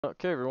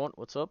Okay, everyone,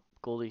 what's up?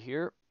 Goldy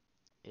here,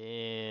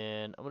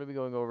 and I'm going to be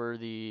going over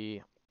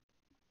the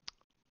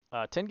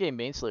 10-game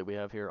main slate we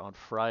have here on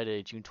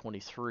Friday, June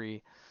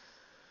 23.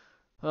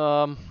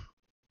 Um,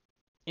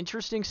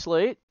 Interesting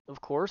slate,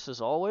 of course, as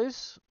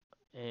always,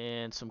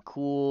 and some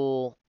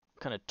cool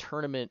kind of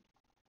tournament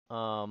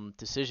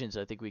decisions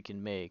I think we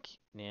can make.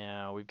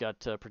 Now, we've got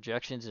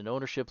projections and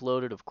ownership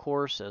loaded, of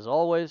course, as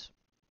always,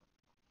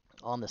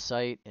 on the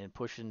site and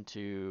pushing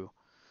to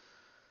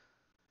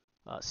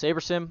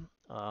SaberSim.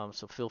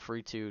 So feel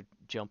free to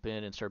jump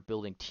in and start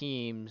building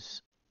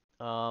teams.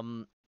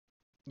 Um,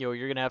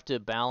 you're gonna have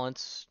to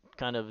balance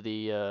kind of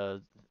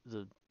the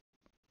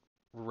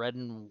red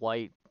and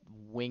white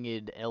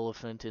winged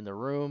elephant in the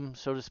room,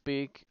 so to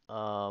speak.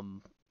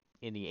 In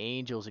the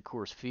Angels at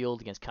Coors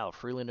Field against Kyle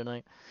Freeland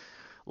tonight.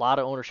 A lot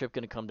of ownership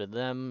going to come to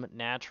them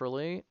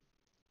naturally,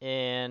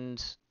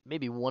 and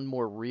maybe one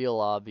more real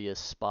obvious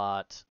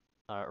spot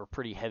or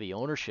pretty heavy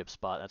ownership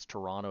spot. That's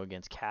Toronto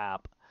against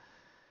Cap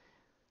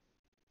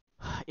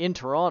in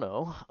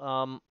Toronto.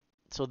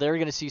 So they're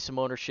going to see some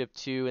ownership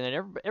too, and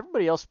then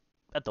everybody else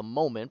at the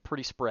moment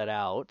pretty spread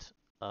out.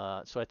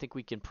 So I think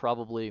we can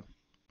probably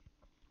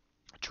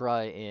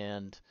try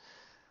and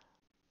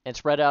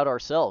spread out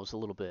ourselves a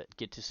little bit,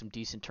 get to some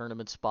decent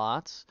tournament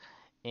spots,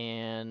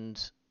 and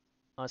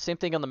same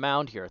thing on the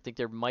mound here. I think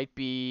there might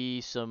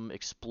be some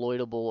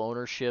exploitable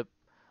ownership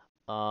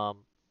um,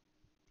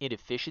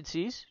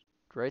 inefficiencies,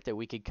 right, that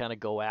we could kind of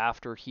go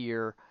after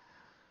here.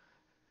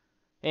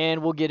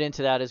 And we'll get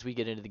into that as we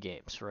get into the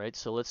games, right?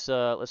 So let's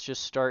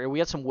just start. We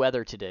got some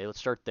weather today. Let's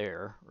start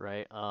there,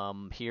 right?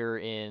 Here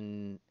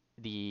in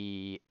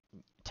the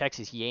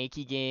Texas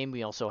Yankee game,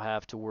 we also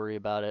have to worry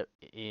about it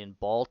in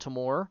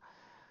Baltimore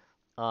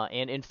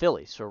and in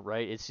Philly. So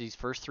right, it's these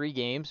first three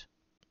games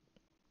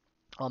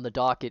on the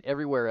docket.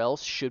 Everywhere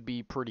else should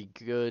be pretty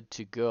good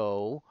to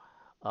go.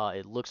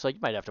 It looks like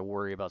you might have to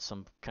worry about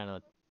some kind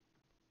of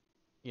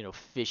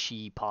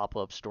fishy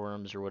pop-up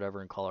storms or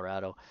whatever in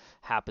Colorado.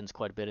 Happens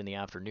quite a bit in the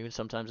afternoon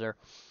sometimes there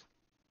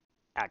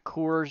at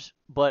Coors,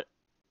 but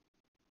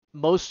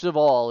most of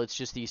all, it's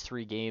just these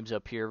three games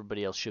up here.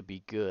 Everybody else should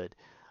be good.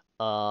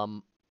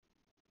 Um,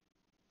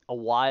 a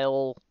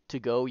while to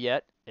go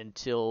yet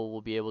until we'll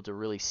be able to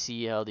really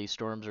see how these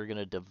storms are going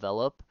to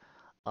develop.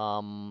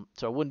 So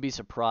I wouldn't be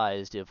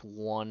surprised if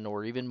one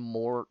or even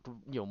more,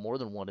 more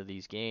than one of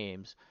these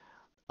games,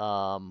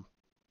 um,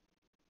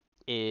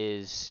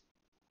 is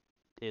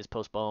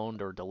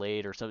postponed or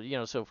delayed or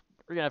something. So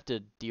we're gonna have to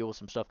deal with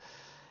some stuff.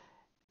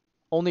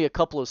 Only a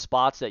couple of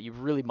spots that you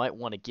really might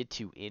want to get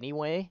to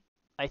anyway,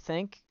 I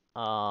think.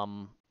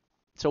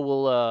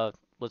 So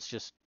let's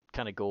just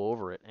kind of go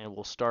over it, and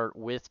we'll start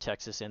with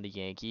Texas and the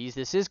Yankees.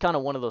 This is kind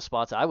of one of those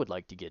spots I would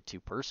like to get to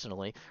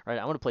personally. Right,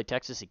 I want to play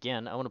Texas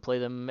again. I want to play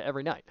them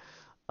every night.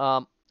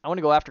 I want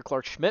to go after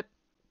Clark Schmidt.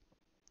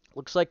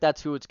 Looks like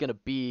that's who it's going to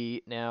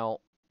be now.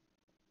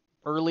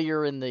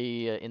 Earlier in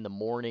the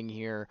morning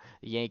here,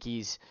 the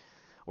Yankees,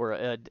 or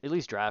at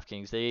least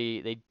DraftKings,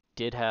 they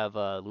did have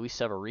Luis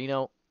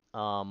Severino.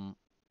 Um,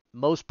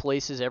 Most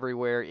places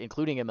everywhere,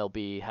 including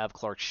MLB, have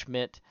Clark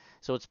Schmidt.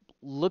 So it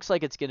looks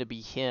like it's going to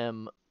be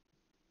him.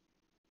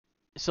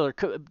 So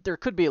there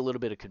could be a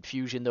little bit of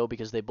confusion though,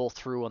 because they both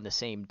threw on the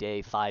same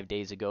day 5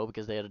 days ago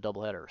because they had a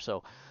doubleheader.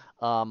 So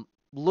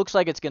looks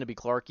like it's going to be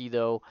Clarky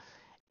though,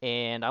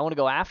 and I want to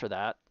go after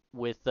that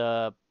with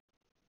the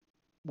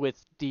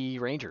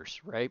Rangers,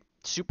 right?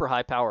 Super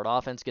high powered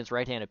offense against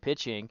right-handed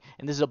pitching,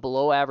 and this is a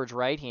below average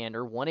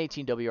right-hander,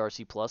 118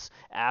 WRC plus,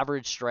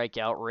 average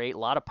strikeout rate, a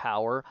lot of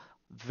power,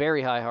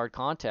 very high hard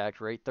contact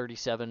rate,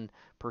 37%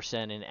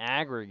 in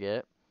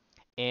aggregate,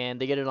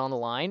 and they get it on the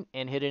line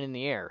and hit it in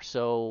the air.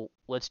 So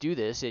let's do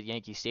this at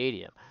Yankee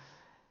Stadium.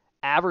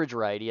 Average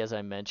righty, as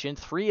I mentioned,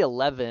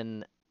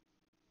 311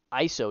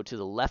 ISO to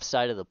the left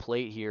side of the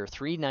plate here,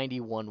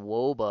 391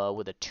 WOBA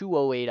with a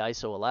 208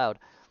 ISO allowed.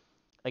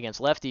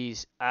 Against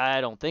lefties, I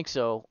don't think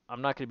so.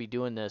 I'm not going to be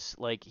doing this.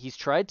 Like, he's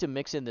tried to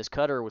mix in this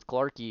cutter with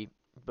Clarky,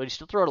 but he's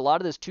still throwing a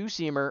lot of this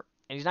two-seamer,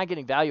 and he's not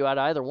getting value out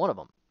of either one of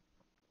them.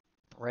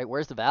 Right?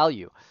 Where's the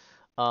value?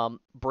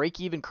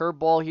 Break-even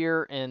curveball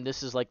here, and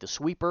this is like the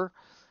sweeper,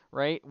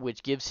 right?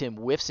 Which gives him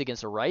whiffs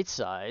against the right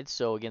side.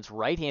 So against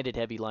right-handed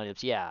heavy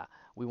lineups, yeah,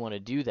 we want to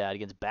do that.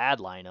 Against bad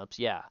lineups,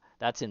 yeah,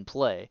 that's in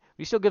play.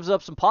 But he still gives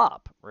up some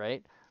pop,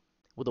 right?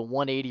 With a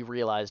 180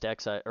 realized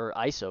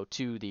ISO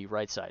to the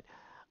right side.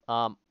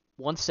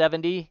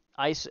 170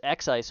 X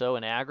ISO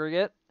in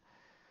aggregate,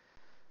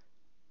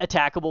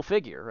 attackable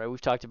figure, right? We've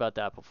talked about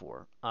that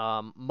before.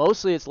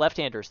 Mostly it's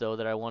left-handers, though,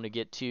 that I want to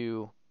get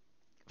to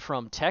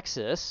from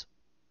Texas,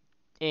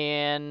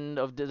 and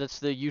that's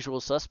the usual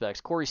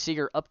suspects. Corey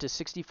Seager up to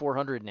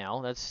 6,400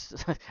 now. That's,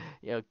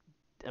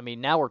 I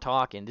mean, now we're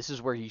talking. This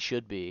is where he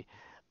should be.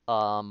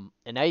 And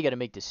now you got to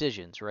make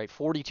decisions, right?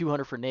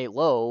 4,200 for Nate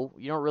Lowe.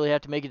 You don't really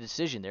have to make a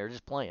decision there.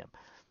 Just play him.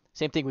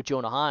 Same thing with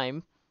Jonah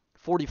Heim.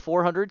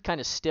 4,400, kind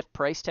of stiff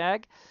price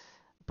tag,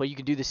 but you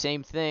can do the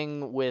same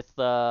thing with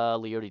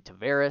Leody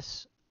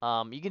Taveras.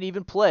 You can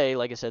even play,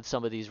 like I said,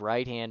 some of these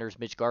right-handers.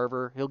 Mitch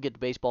Garver, he'll get the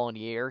baseball in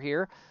the air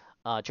here.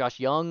 Josh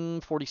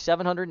Young,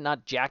 4,700,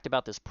 not jacked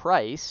about this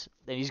price,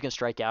 and he's going to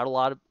strike out a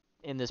lot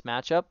in this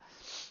matchup.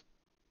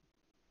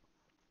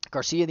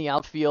 Garcia in the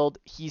outfield,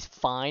 he's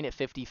fine at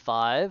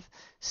 55.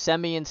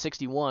 Semien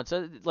 61.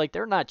 So, like,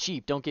 they're not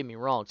cheap, don't get me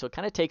wrong. So it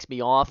kind of takes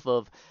me off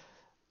of,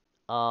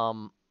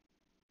 um,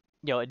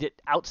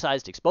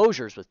 outsized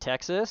exposures with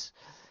Texas.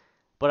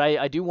 But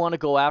I do want to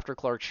go after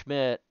Clark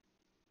Schmidt.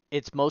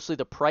 It's mostly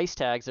the price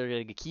tags that are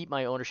going to keep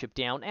my ownership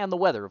down, and the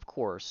weather, of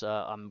course.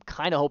 I'm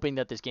kind of hoping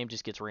that this game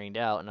just gets rained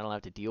out and I don't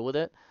have to deal with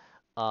it,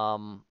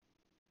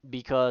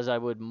 because I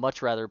would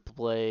much rather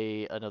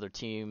play another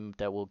team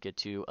that we'll get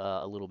to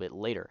a little bit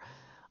later.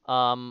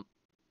 Um,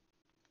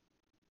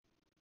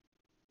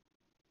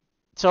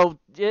 so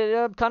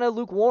yeah, I'm kind of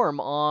lukewarm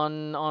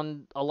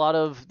on a lot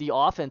of the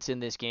offense in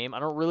this game. I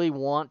don't really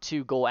want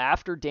to go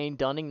after Dane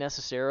Dunning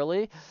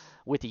necessarily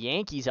with the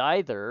Yankees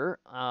either.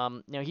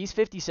 Now he's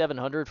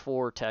 5,700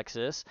 for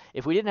Texas.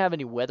 If we didn't have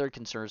any weather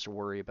concerns to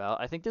worry about,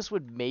 I think this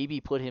would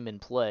maybe put him in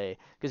play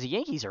because the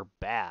Yankees are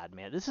bad,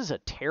 man. This is a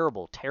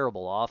terrible,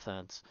 terrible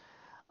offense.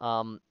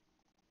 Um,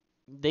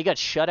 they got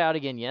shut out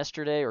again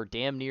yesterday, or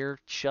damn near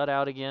shut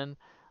out again.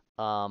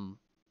 Um,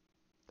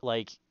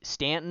 like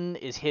Stanton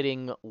is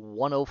hitting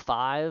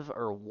 105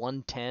 or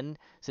 110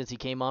 since he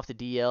came off the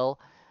DL.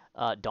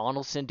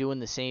 Donaldson doing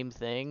the same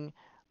thing.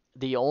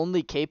 The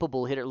only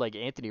capable hitter, like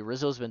Anthony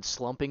Rizzo's been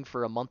slumping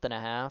for a month and a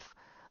half.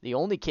 The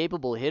only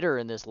capable hitter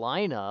in this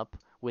lineup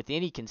with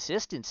any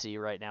consistency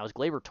right now is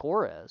Gleyber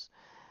Torres.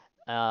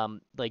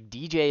 Like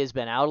DJ has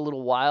been out a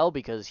little while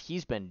because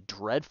he's been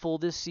dreadful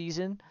this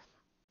season.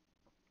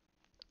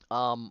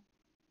 Um,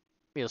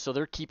 so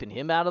they're keeping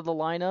him out of the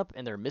lineup,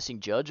 and they're missing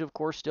Judge, of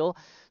course, still.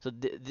 So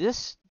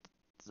this,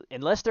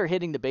 unless they're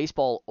hitting the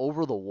baseball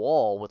over the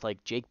wall with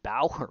like Jake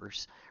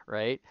Bauers,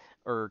 right,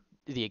 or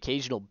the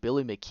occasional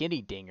Billy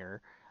McKinney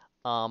dinger,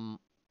 um,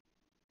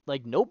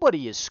 like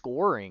nobody is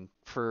scoring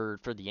for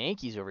the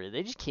Yankees over here.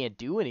 They just can't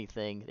do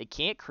anything. They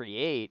can't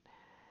create.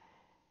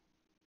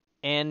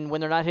 And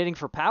when they're not hitting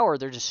for power,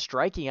 they're just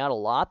striking out a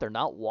lot. They're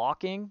not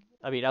walking.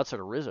 I mean,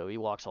 outside of Rizzo, he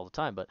walks all the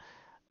time, but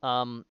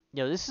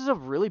this is a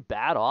really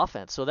bad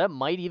offense. So that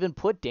might even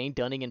put Dane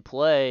Dunning in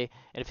play.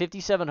 And at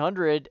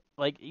 5,700,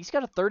 like he's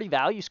got a 30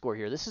 value score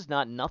here. This is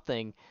not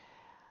nothing.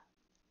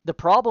 The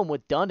problem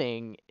with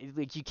Dunning,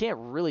 like you can't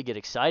really get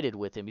excited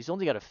with him. He's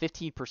only got a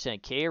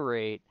 15% K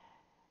rate.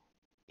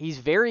 He's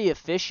very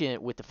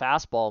efficient with the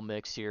fastball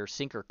mix here,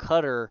 sinker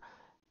cutter.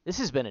 This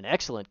has been an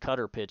excellent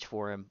cutter pitch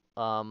for him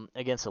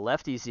against the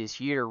lefties this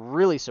year,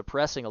 really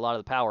suppressing a lot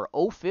of the power.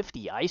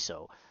 050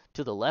 ISO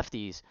to the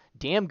lefties.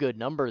 Damn good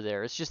number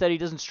there. It's just that he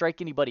doesn't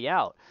strike anybody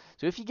out.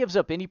 So if he gives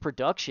up any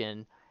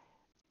production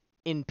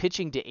in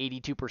pitching to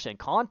 82%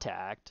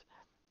 contact,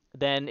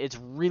 then it's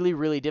really,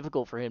 really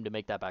difficult for him to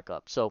make that back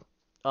up. So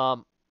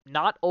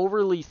not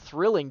overly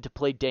thrilling to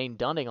play Dane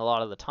Dunning a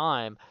lot of the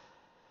time.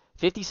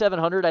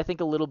 5,700, I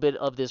think a little bit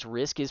of this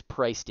risk is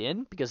priced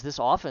in because this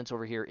offense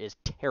over here is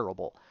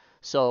terrible.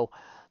 So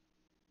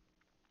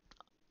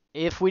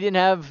if we didn't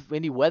have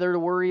any weather to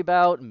worry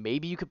about,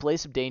 maybe you could play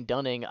some Dane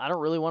Dunning. I don't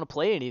really want to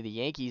play any of the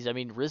Yankees. I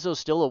mean, Rizzo's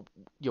still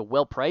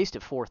well priced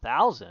at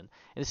 4,000, and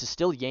this is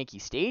still Yankee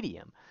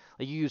Stadium.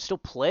 Like you still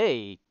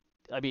play.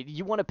 I mean,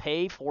 you want to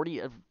pay 40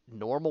 a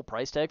normal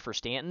price tag for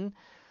Stanton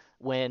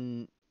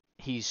when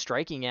he's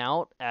striking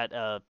out at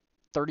a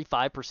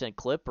 35%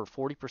 clip or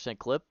 40%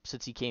 clip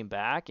since he came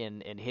back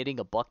and hitting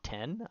a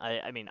 $110.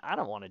 I mean, I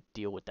don't want to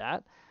deal with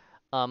that.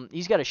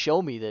 He's got to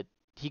show me that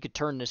he could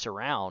turn this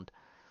around.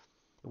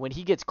 When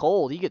he gets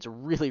cold, he gets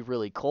really,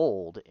 really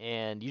cold,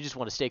 and you just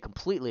want to stay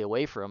completely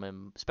away from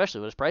him, especially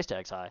when his price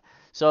tag's high.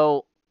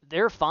 So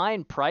they're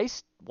fine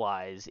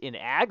price-wise in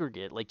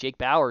aggregate. Like Jake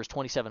Bauers,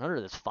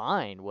 2,700, that's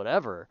fine,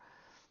 whatever.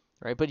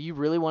 Right? But you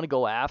really want to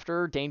go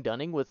after Dane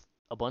Dunning with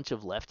a bunch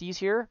of lefties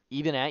here,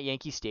 even at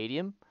Yankee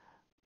Stadium?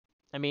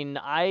 I mean,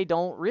 I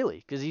don't really,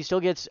 because he still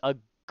gets a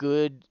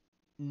good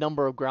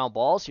number of ground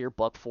balls here,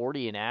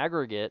 $140 in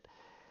aggregate.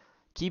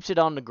 Keeps it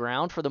on the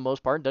ground for the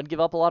most part, doesn't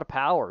give up a lot of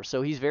power.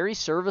 So he's very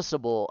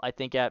serviceable, I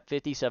think, at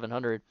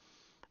 5,700.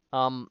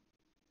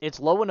 It's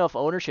low enough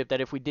ownership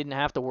that if we didn't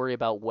have to worry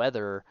about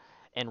weather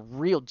and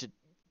real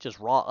just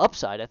raw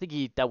upside, I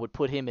think that would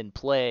put him in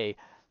play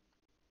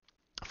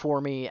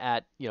for me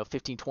at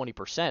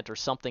 15-20% or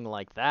something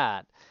like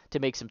that to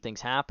make some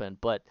things happen.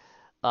 But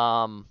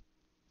and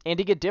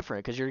to get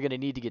different, because you're going to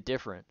need to get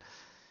different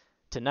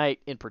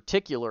tonight in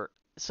particular.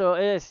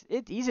 So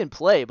he's in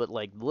play, but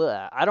like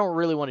bleh, I don't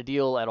really want to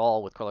deal at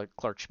all with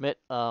Clark Schmidt.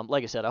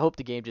 Like I said, I hope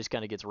the game just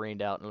kind of gets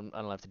rained out and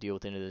I don't have to deal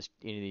with any of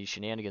these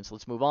shenanigans.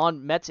 Let's move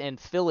on. Mets and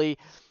Philly.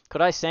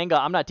 Kodai Senga,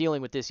 I'm not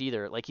dealing with this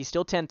either. Like he's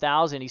still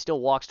 10,000. He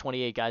still walks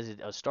 28 guys at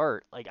a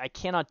start. Like I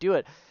cannot do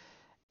it.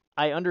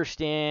 I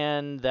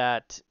understand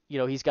that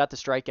he's got the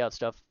strikeout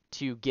stuff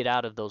to get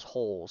out of those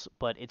holes,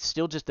 but it's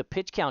still just the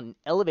pitch count,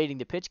 elevating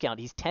the pitch count.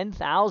 He's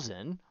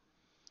 10,000,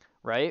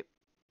 right?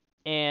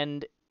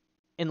 And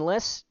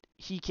unless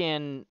he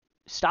can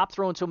stop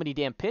throwing so many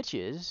damn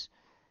pitches,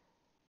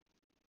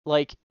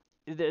 like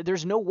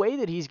there's no way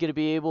that he's going to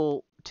be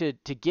able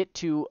to get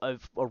to a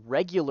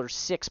regular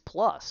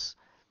 6+,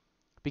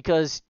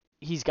 because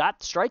he's got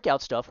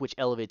strikeout stuff, which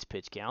elevates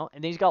pitch count,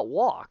 and then he's got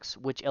walks,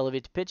 which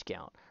elevates pitch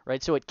count,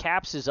 right? So it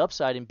caps his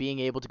upside in being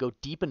able to go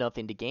deep enough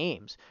into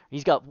games.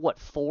 He's got, what,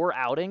 4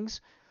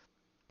 outings?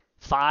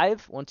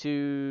 5? 1,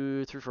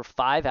 2, 3, 4,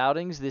 5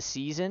 outings this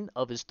season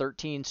of his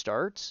 13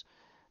 starts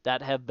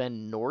that have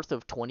been north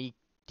of 20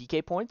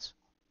 DK points.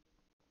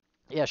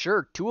 Yeah,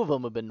 sure, 2 of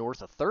them have been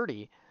north of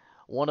 30.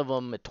 One of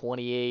them at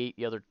 28,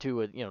 the other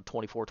 2 at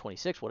 24,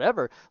 26,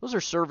 whatever. Those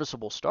are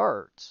serviceable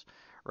starts,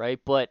 right?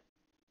 But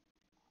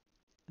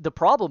the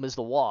problem is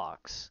the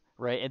walks,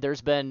 right? And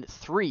there's been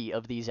 3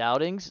 of these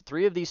outings,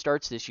 3 of these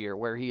starts this year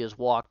where he has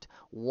walked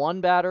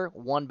one batter,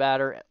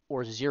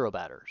 or 0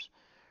 batters,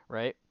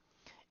 right?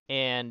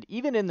 And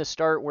even in the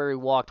start where he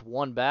walked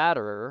one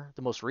batter,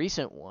 the most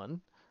recent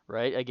one,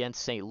 right,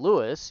 against St.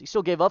 Louis, he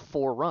still gave up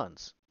 4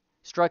 runs.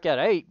 Struck out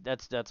 8,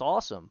 that's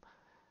awesome.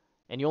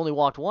 And you only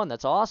walked 1,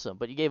 that's awesome.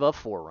 But you gave up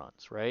 4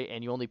 runs, right?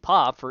 And you only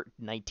popped for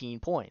 19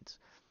 points.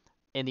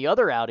 In the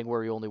other outing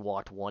where he only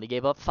walked 1, he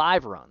gave up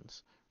 5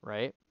 runs,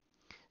 right?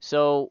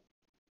 So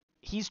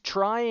he's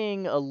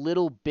trying a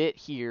little bit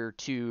here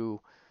to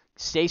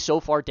stay so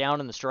far down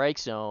in the strike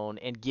zone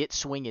and get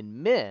swing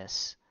and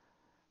miss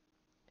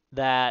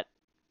that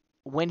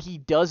when he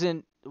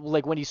doesn't,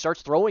 like when he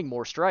starts throwing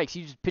more strikes,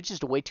 he just pitches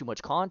to way too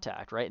much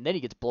contact, right? And then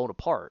he gets blown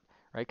apart,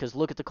 right? Because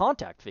look at the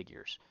contact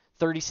figures.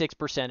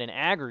 36% in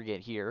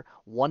aggregate here,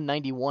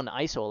 191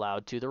 ISO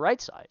allowed to the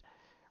right side,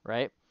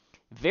 right?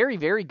 Very,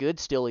 very good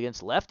still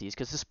against lefties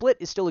because the split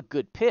is still a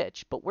good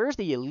pitch, but where's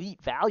the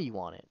elite value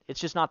on it? It's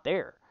just not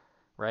there,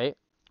 right?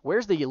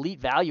 Where's the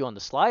elite value on the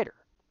slider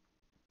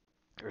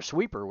or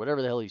sweeper,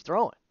 whatever the hell he's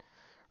throwing,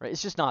 right?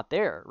 It's just not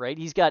there, right?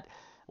 He's got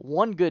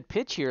one good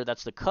pitch here,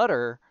 that's the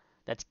cutter,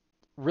 that's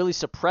really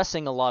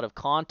suppressing a lot of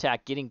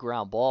contact, getting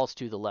ground balls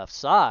to the left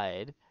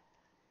side,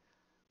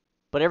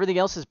 but everything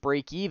else is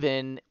break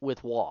even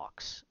with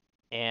walks,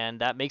 and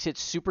that makes it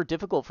super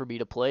difficult for me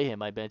to play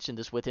him. I mentioned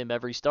this with him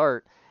every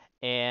start,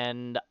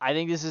 and I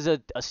think this is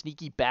a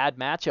sneaky bad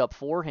matchup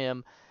for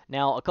him.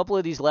 Now, a couple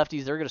of these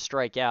lefties, they're going to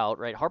strike out,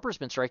 right? Harper's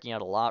been striking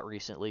out a lot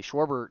recently.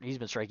 Schwarber, he's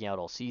been striking out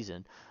all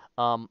season.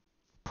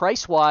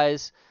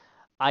 Price-wise,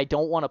 I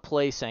don't want to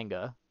play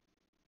Senga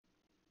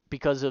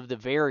because of the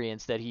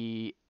variance that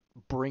he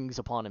brings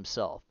upon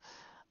himself.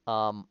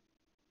 And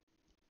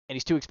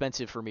he's too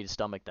expensive for me to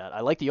stomach that.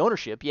 I like the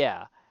ownership,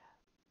 yeah.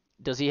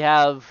 Does he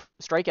have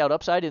strikeout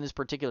upside in this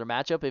particular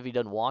matchup if he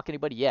doesn't walk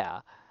anybody? Yeah.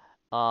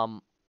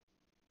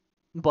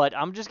 But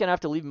I'm just going to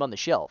have to leave him on the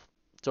shelf.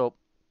 So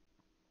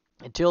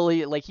until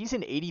he's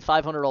an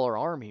 $8,500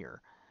 arm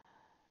here,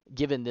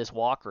 given this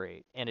walk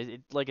rate. And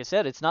like I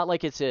said, it's not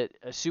like it's a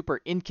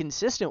super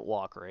inconsistent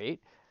walk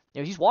rate.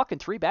 He's walking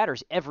 3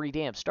 batters every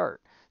damn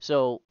start.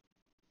 So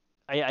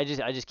I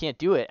just can't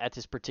do it at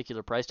this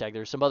particular price tag.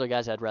 There's some other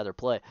guys I'd rather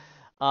play.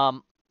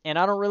 And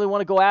I don't really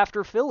want to go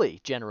after Philly,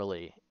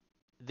 generally.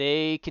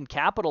 They can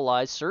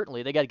capitalize,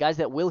 certainly. They got guys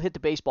that will hit the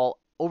baseball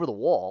over the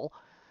wall,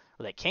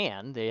 or they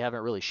can. They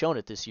haven't really shown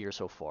it this year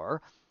so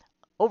far.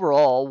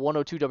 Overall,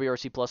 102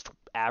 WRC plus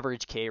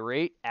average K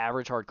rate,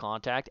 average hard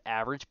contact,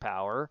 average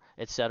power,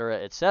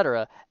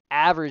 etc.,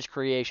 average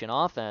creation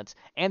offense,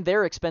 and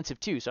they're expensive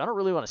too. So I don't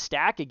really want to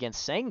stack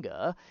against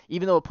Senga,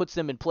 even though it puts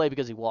them in play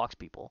because he walks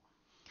people.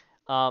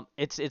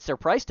 It's their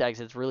price tags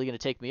that's really going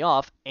to take me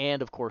off,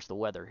 and of course the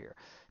weather here.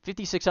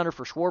 5,600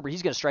 for Schwarber.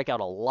 He's going to strike out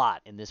a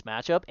lot in this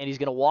matchup, and he's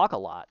going to walk a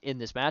lot in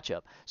this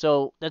matchup.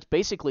 So that's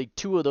basically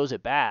 2 of those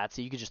at bats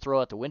that you could just throw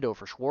out the window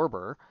for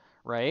Schwarber,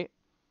 right?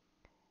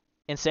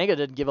 And Senga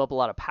didn't give up a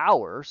lot of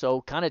power,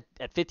 so kind of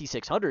at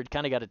 5,600,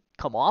 kind of got to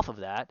come off of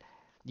that.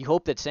 You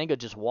hope that Senga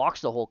just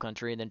walks the whole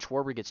country, and then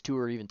Schwarber gets 2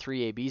 or even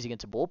 3 ABs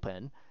against a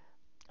bullpen.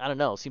 I don't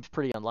know. Seems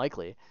pretty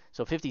unlikely.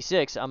 So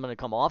 56, I'm going to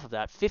come off of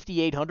that.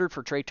 5,800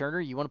 for Trey Turner.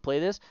 You want to play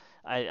this?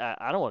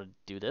 I don't want to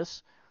do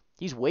this.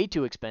 He's way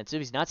too expensive.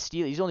 He's not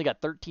stealing. He's only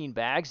got 13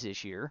 bags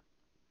this year.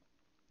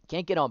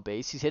 Can't get on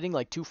base. He's hitting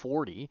like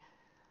 240,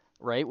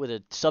 right, with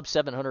a sub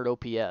 700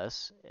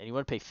 OPS. And you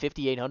want to pay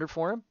 5,800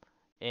 for him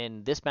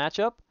in this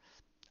matchup?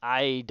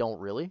 I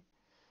don't really,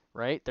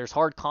 right? There's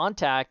hard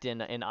contact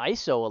and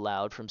ISO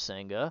allowed from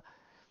Senga,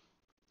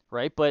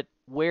 right? But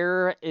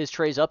where is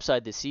Trey's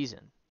upside this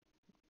season?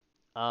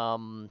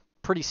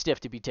 Pretty stiff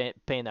to be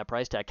paying that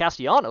price tag.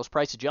 Castellanos,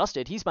 price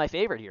adjusted, he's my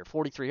favorite here,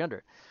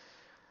 4,300.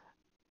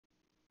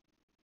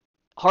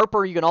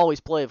 Harper, you can always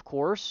play, of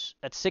course,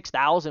 at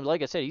 6,000.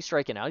 Like I said, he's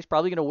striking out. He's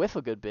probably going to whiff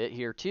a good bit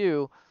here,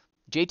 too.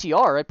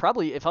 JTR,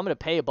 if I'm going to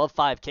pay above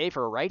 5K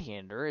for a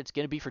right-hander, it's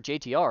going to be for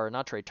JTR,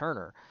 not Trey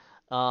Turner.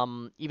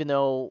 Even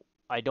though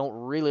I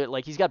don't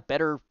really, he's got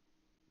better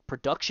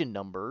production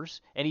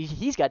numbers, and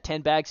he's got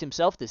 10 bags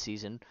himself this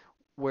season,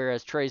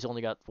 whereas Trey's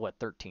only got,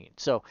 13.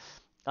 So,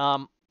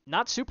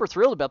 not super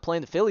thrilled about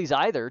playing the Phillies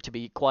either, to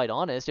be quite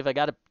honest. If I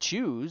got to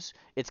choose,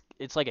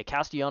 it's like a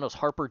Castellanos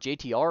Harper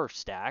JTR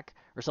stack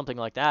or something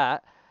like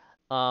that.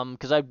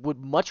 Because I would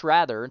much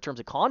rather, in terms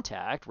of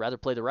contact, rather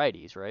play the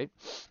righties, right?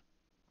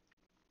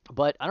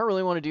 But I don't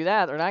really want to do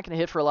that. They're not going to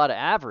hit for a lot of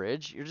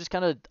average. You're just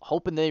kind of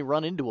hoping they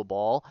run into a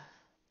ball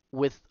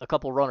with a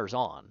couple runners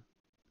on,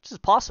 which is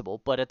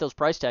possible, but at those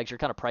price tags, you're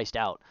kind of priced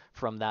out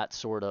from that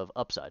sort of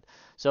upside.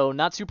 So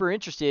not super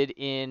interested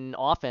in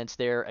offense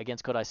there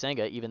against Kodai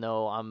Senga, even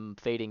though I'm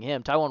fading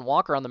him. Taijuan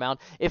Walker on the mound.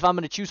 If I'm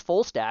going to choose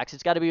full stacks,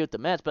 it's got to be with the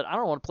Mets, but I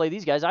don't want to play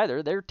these guys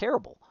either. They're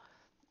terrible,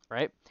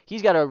 right?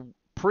 He's got a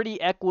pretty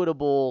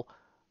equitable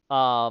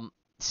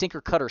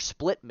sinker cutter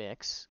split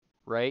mix,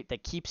 right,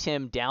 that keeps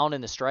him down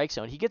in the strike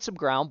zone. He gets some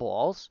ground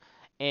balls,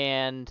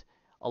 and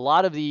a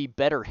lot of the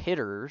better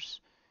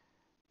hitters,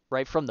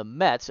 right, from the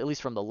Mets, at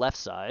least from the left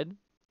side,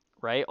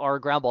 right, are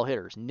ground ball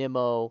hitters.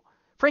 Nimmo,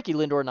 Frankie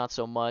Lindor, not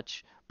so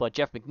much, but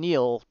Jeff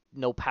McNeil,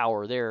 no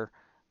power there.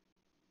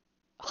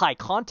 High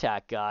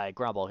contact guy,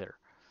 ground ball hitter.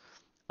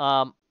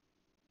 Um,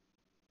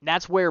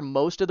 that's where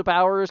most of the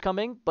power is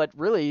coming, but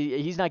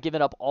really, he's not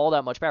giving up all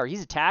that much power.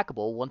 He's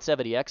attackable,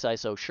 170 X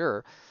ISO,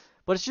 sure,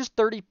 but it's just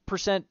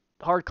 30%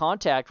 hard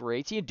contact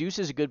rates. He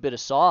induces a good bit of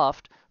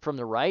soft from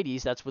the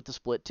righties. That's with the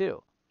split,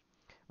 too,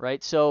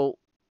 right? So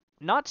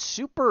not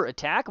super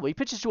attackable. He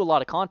pitches to a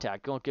lot of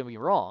contact, don't get me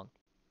wrong.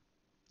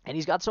 And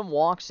he's got some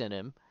walks in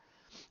him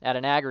at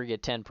an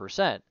aggregate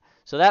 10%.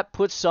 So that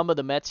puts some of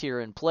the Mets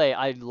here in play.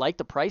 I like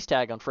the price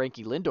tag on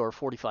Frankie Lindor,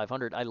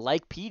 4,500. I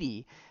like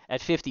Petey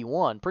at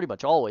 51, pretty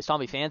much always.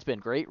 Tommy Phan's been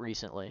great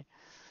recently.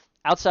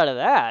 Outside of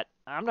that,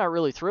 I'm not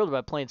really thrilled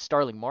about playing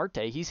Starling Marte.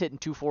 He's hitting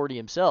 240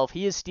 himself.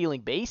 He is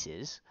stealing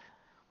bases,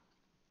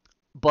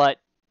 but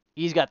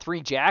he's got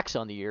 3 jacks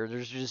on the year.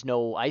 There's just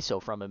no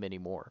ISO from him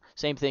anymore.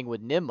 Same thing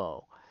with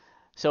Nimmo.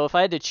 So if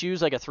I had to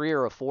choose like a 3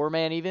 or a 4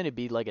 man even, it'd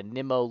be like a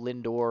Nimmo,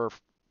 Lindor,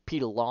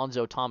 Pete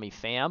Alonso, Tommy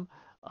Pham.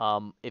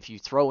 If you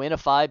throw in a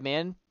 5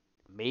 man,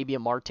 maybe a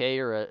Marte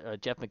or a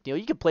Jeff McNeil,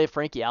 you could play a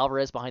Frankie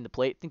Alvarez behind the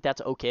plate. I think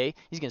that's okay.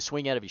 He's going to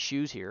swing out of his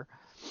shoes here.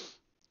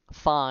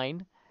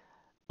 Fine.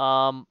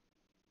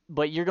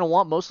 But you're going to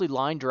want mostly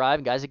line drive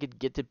and guys that could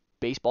get the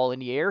baseball in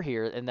the air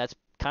here, and that's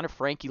kind of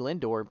Frankie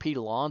Lindor and Pete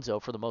Alonso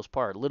for the most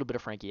part. A little bit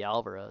of Frankie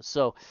Alvarez.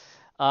 So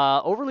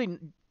overly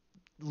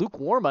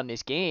lukewarm on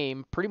this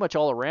game, pretty much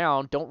all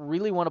around. Don't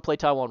really want to play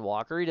Taijuan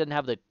Walker. He doesn't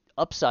have the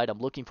upside I'm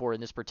looking for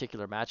in this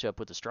particular matchup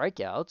with the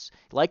strikeouts.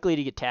 Likely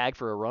to get tagged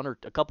for a run or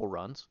a couple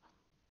runs.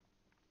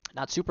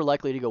 Not super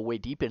likely to go way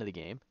deep into the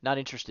game. Not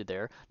interested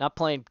there. Not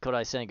playing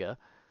Kodai Senga,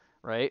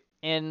 right?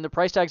 And the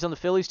price tag's on the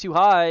Phillies too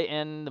high,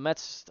 and the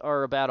Mets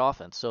are a bad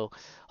offense. So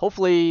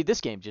hopefully this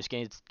game just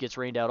gets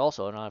rained out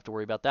also. I don't have to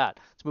worry about that.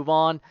 Let's move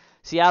on.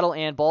 Seattle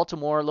and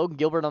Baltimore. Logan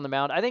Gilbert on the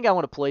mound. I think I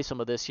want to play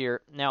some of this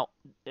here. Now,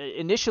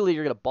 initially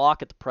you're going to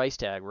balk at the price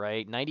tag,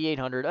 right?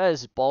 9,800.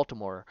 This is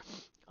Baltimore.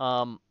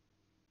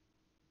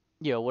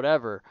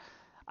 Whatever.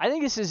 I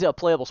think this is a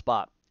playable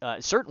spot.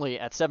 Certainly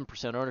at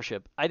 7%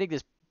 ownership. I think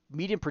this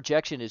median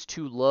projection is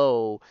too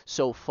low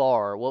so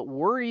far. What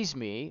worries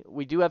me,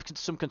 we do have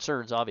some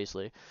concerns,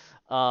 obviously,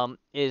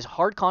 is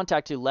hard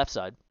contact to the left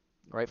side,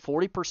 right?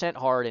 40%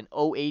 hard and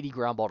 080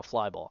 ground ball to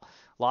fly ball.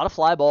 A lot of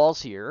fly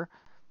balls here,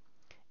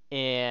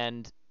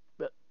 and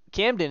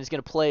Camden is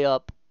going to play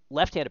up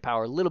left-handed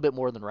power a little bit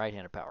more than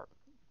right-handed power.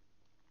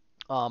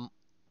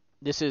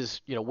 This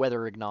is,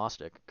 weather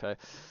agnostic, okay?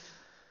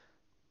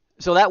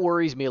 So that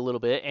worries me a little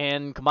bit,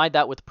 and combine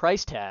that with the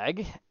price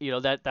tag,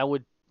 that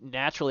would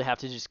naturally have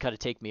to just kind of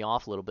take me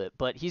off a little bit.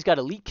 But he's got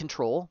elite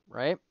control,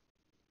 right?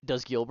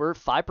 Does Gilbert.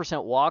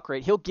 5% walk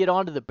rate. He'll get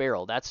onto the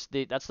barrel. That's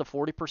the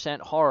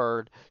 40%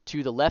 hard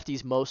to the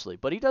lefties mostly.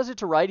 But he does it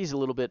to righties a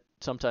little bit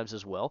sometimes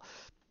as well.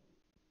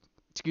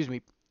 Excuse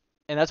me.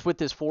 And that's with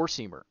this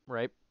four-seamer,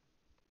 right?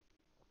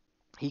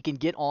 He can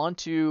get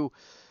onto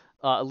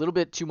a little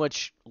bit too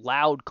much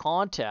loud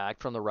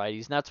contact from the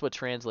righties, and that's what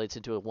translates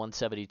into a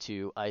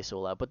 172 ISO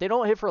allowed. But they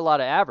don't hit for a lot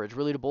of average,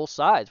 really, to both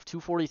sides.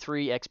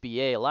 243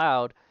 XBA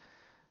allowed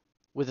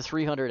with a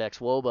 300 X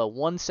WOBA,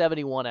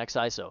 171 X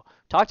ISO.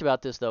 Talked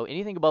about this, though.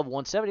 Anything above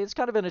 170, it's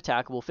kind of an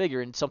attackable figure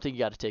and something you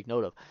got to take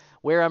note of.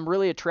 Where I'm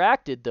really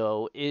attracted,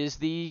 though, is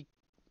the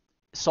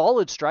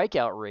solid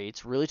strikeout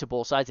rates, really, to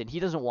both sides, and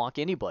he doesn't walk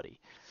anybody,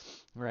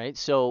 right?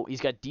 So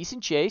he's got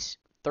decent chase,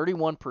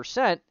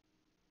 31%.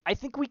 I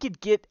think we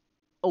could get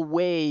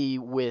away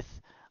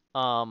with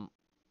a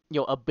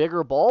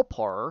bigger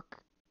ballpark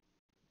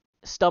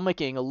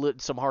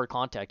stomaching some hard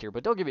contact here,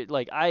 but don't give it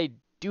I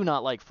do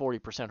not like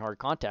 40% hard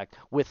contact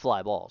with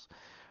fly balls,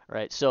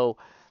 right? So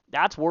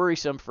that's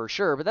worrisome for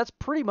sure, but that's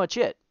pretty much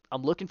it.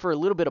 I'm looking for a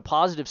little bit of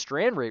positive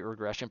strand rate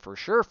regression for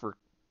sure for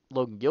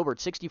Logan Gilbert,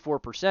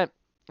 64%.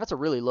 That's a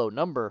really low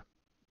number.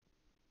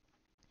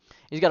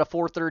 He's got a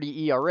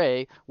 4.30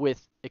 ERA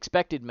with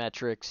expected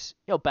metrics,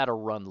 about a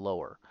run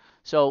lower.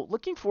 So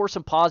looking for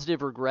some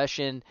positive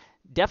regression,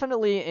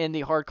 definitely in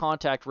the hard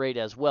contact rate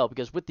as well,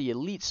 because with the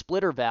elite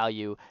splitter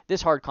value,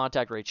 this hard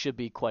contact rate should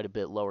be quite a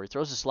bit lower. He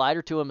throws a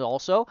slider to him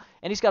also,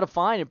 and he's got a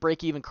fine and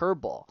break-even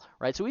curveball,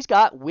 right? So he's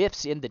got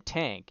whiffs in the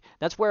tank.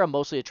 That's where I'm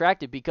mostly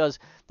attracted, because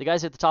the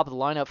guys at the top of the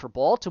lineup for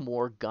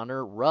Baltimore,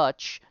 Gunnar,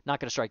 Rutsch,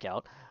 not going to strike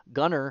out,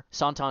 Gunnar,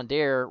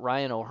 Santander,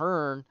 Ryan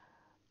O'Hearn,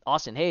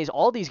 Austin Hayes,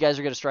 all these guys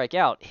are going to strike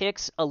out.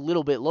 Hicks a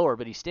little bit lower,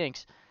 but he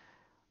stinks.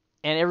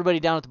 And everybody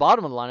down at the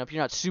bottom of the lineup,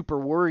 you're not super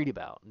worried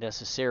about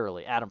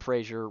necessarily. Adam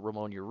Frazier,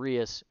 Ramon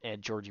Urias,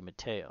 and Georgie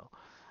Mateo.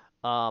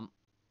 Um,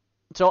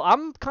 so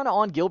I'm kind of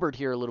on Gilbert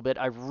here a little bit.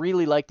 I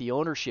really like the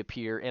ownership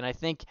here, and I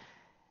think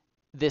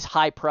this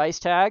high price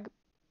tag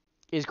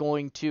is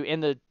going to, in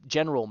the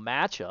general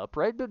matchup,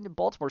 right?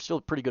 Baltimore's still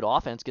a pretty good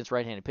offense against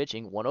right-handed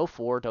pitching.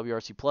 104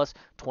 WRC plus,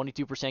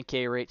 22%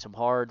 K rate, some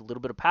hard, a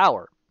little bit of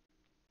power.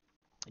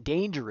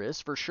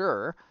 Dangerous for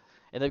sure,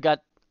 and they've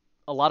got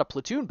a lot of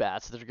platoon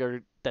bats that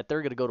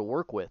they're going to go to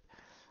work with.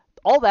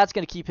 All that's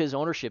going to keep his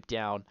ownership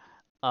down,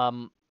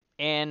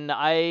 and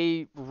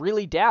I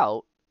really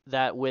doubt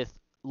that with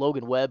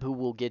Logan Webb, who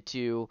we'll get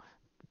to,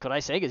 could I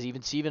say, is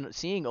even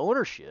seeing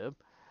ownership,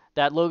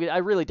 that I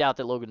really doubt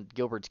that Logan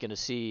Gilbert's going to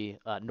see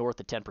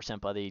north of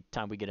 10% by the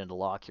time we get into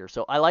lock here.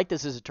 So I like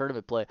this as a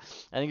tournament play.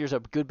 I think there's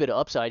a good bit of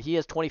upside. He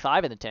has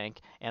 25 in the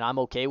tank, and I'm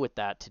okay with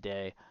that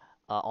today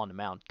on the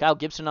mound. Kyle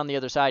Gibson on the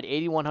other side,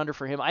 8,100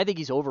 for him. I think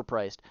he's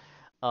overpriced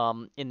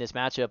in this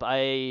matchup.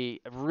 I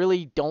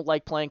really don't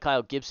like playing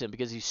Kyle Gibson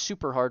because he's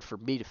super hard for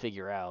me to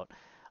figure out.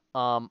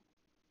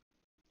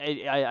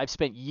 I've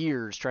spent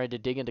years trying to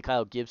dig into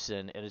Kyle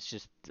Gibson, and it's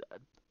just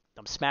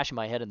I'm smashing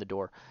my head in the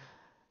door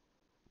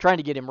trying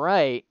to get him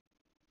right.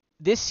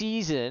 This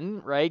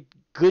season, right,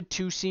 good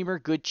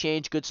two-seamer, good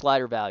change, good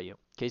slider value.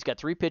 Okay, he's got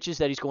 3 pitches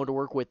that he's going to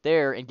work with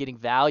there and getting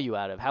value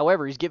out of.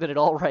 However, he's giving it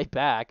all right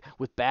back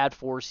with bad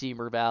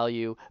four-seamer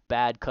value,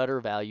 bad cutter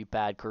value,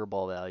 bad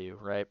curveball value,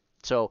 right?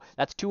 So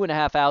that's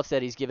 2.5 outs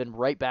that he's given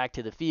right back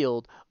to the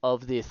field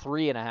of the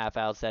 3.5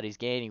 outs that he's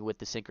gaining with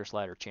the sinker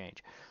slider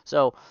change.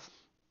 So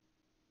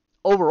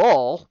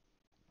overall,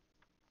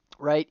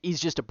 right, he's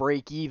just a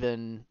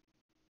break-even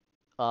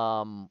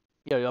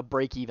a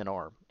break-even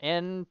arm.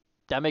 And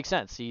that makes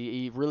sense.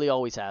 He really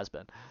always has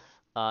been.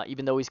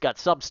 Even though he's got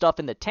some stuff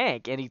in the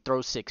tank and he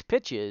throws 6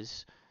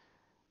 pitches,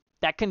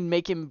 that can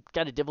make him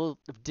kind of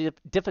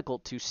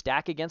difficult to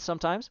stack against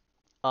sometimes.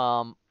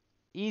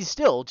 He's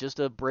still just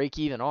a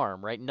break-even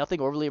arm, right? Nothing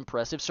overly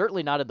impressive.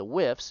 Certainly not in the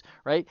whiffs,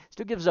 right?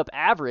 Still gives up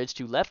average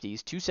to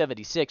lefties,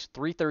 276,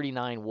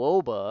 339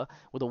 WOBA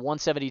with a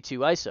 172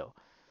 ISO,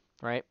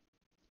 right?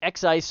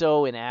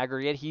 X-ISO in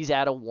aggregate, he's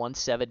at a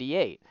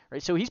 178,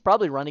 right? So he's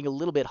probably running a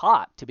little bit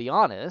hot, to be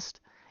honest,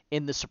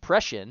 in the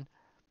suppression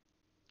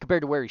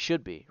compared to where he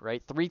should be,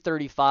 right?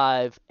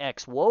 335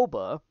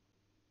 X-WOBA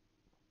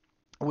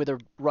with a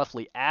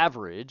roughly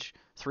average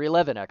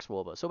 311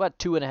 X-WOBA. So about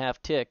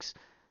 2.5 ticks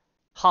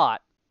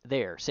hot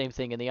there. Same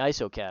thing in the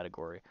ISO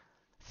category.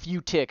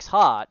 Few ticks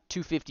hot,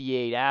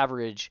 258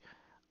 average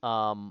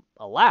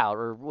allowed,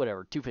 or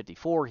whatever,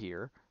 254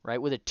 here,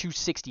 right, with a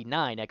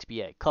 269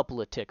 XBA,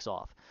 couple of ticks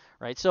off,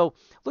 right? So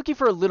looking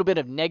for a little bit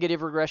of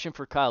negative regression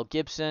for Kyle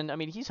Gibson. I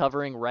mean, he's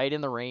hovering right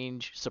in the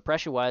range,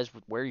 suppression-wise,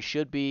 where he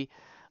should be,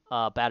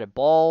 batted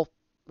ball,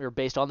 or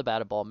based on the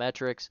batted ball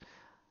metrics.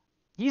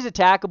 He's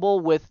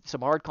attackable with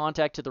some hard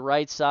contact to the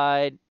right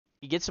side.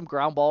 He gets some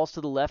ground balls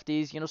to the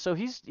lefties, so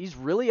he's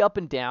really up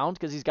and down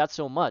because he's got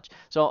so much.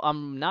 So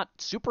I'm not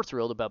super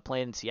thrilled about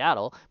playing in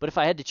Seattle, but if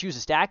I had to choose a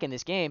stack in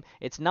this game,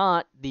 it's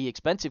not the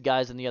expensive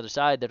guys on the other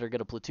side that are going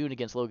to platoon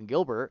against Logan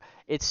Gilbert.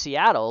 It's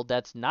Seattle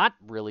that's not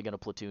really going to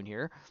platoon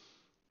here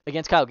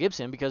against Kyle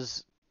Gibson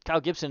because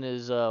Kyle Gibson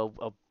is a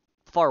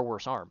far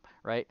worse arm,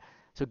 right?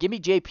 So give me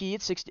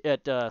JP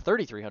at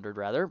 3,300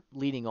 rather,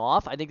 leading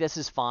off. I think this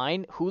is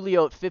fine.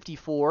 Julio at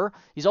 54.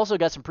 He's also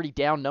got some pretty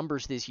down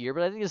numbers this year,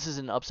 but I think this is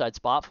an upside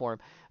spot for him.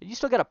 You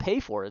still got to pay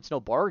for it. It's no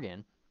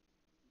bargain.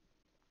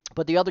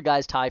 But the other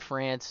guys, Ty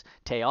France,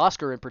 Tay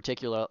Oscar in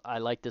particular, I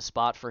like this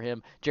spot for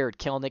him. Jared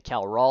Kelenic,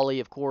 Cal Raleigh,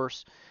 of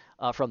course,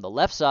 from the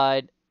left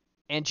side,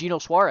 and Gino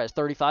Suarez,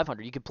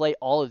 3,500. You can play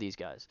all of these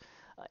guys.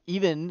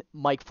 Even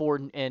Mike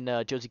Ford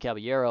and Josie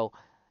Caballero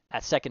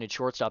at second and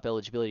shortstop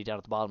eligibility down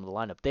at the bottom of the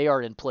lineup. They are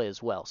in play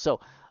as well. So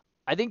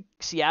I think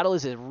Seattle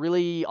is a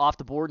really off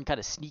the board and kind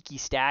of sneaky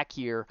stack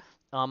here.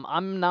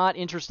 I'm not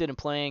interested in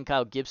playing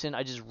Kyle Gibson.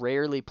 I just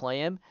rarely play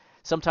him.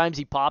 Sometimes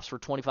he pops for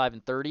 25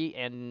 and 30,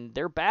 and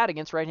they're bad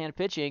against right-handed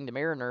pitching, the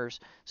Mariners.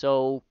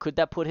 So could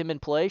that put him in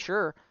play?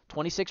 Sure.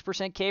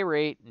 26% K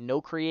rate,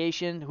 no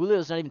creation.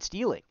 Julio's not even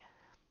stealing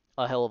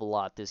a hell of a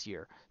lot this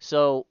year.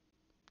 So,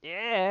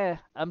 yeah,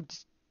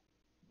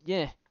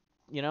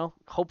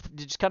 hope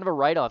just kind of a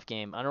write-off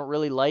game. I don't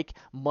really like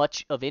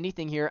much of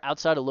anything here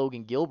outside of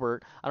Logan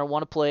Gilbert. I don't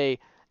want to play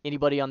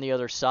anybody on the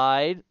other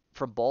side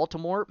from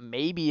Baltimore.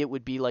 Maybe it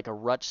would be like a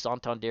Rutsch,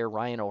 Santander,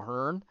 Ryan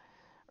O'Hearn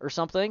or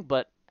something,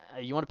 but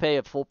you want to pay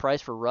a full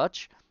price for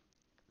Rutsch?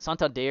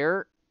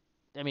 Santander,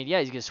 I mean, yeah,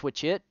 he's going to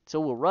switch hit, so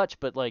will Rutsch,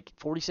 but like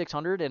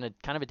 4,600 and a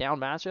kind of a down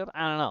matchup?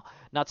 I don't know.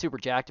 Not super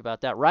jacked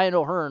about that. Ryan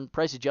O'Hearn,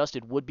 price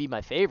adjusted, would be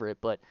my favorite,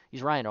 but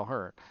he's Ryan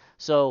O'Hearn.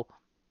 So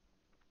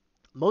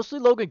mostly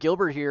Logan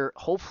Gilbert here.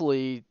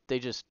 Hopefully they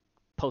just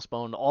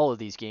postpone all of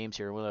these games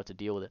here and we'll have to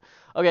deal with it.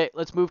 Okay,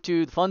 let's move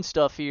to the fun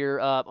stuff here.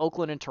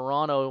 Oakland and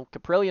Toronto.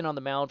 Kaprielian on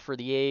the mound for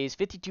the A's.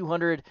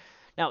 5,200.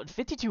 Now,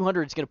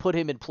 5,200 is going to put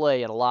him in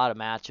play in a lot of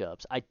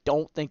matchups. I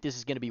don't think this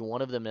is going to be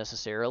one of them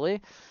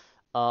necessarily.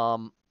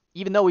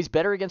 even though he's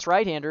better against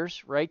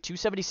right-handers, right?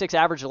 276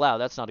 average allowed,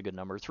 that's not a good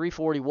number.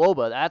 340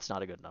 WOBA, that's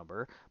not a good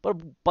number. But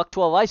a buck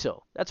 12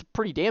 ISO, that's a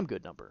pretty damn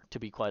good number, to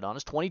be quite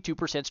honest. 22%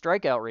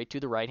 strikeout rate to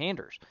the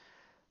right-handers.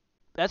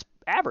 That's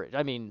average.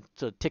 I mean,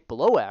 it's a tick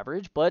below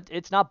average, but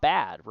it's not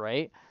bad,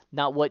 right?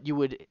 Not what you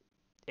would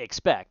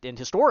expect. And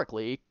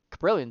historically,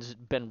 Caprillian's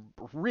been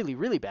really,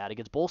 really bad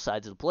against both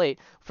sides of the plate.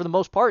 For the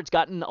most part, it's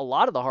gotten a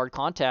lot of the hard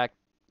contact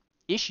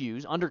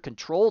issues under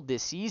control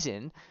this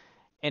season,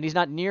 and he's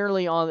not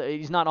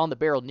on the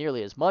barrel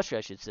nearly as much,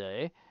 I should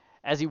say,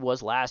 as he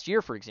was last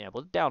year, for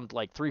example, down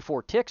like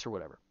 3-4 ticks or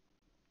whatever,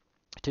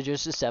 to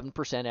just a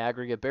 7%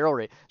 aggregate barrel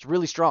rate. It's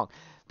really strong.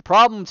 The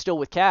problem still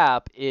with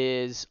Cap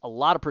is a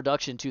lot of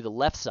production to the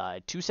left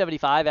side.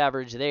 275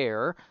 average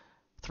there,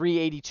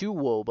 382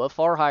 WOBA,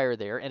 far higher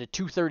there, and a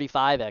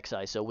 235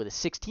 xISO with a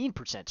 16%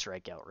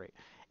 strikeout rate.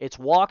 It's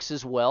walks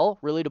as well,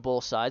 really to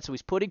both sides, so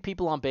he's putting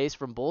people on base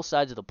from both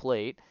sides of the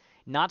plate,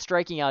 not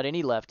striking out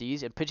any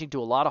lefties, and pitching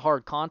to a lot of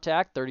hard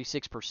contact,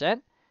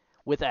 36%,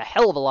 with a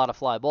hell of a lot of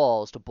fly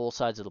balls to both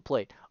sides of the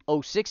plate.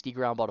 060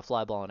 ground ball to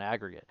fly ball in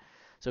aggregate.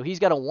 So he's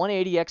got a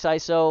 180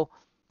 xISO,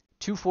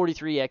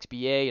 243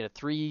 xBA, and a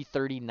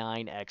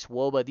 339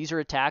 xWOBA. These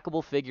are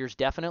attackable figures,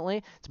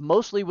 definitely. It's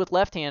mostly with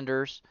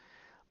left-handers,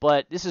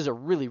 but this is a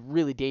really,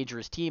 really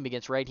dangerous team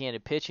against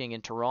right-handed pitching in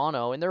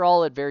Toronto, and they're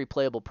all at very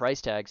playable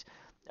price tags.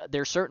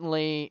 They're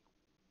certainly,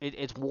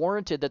 it's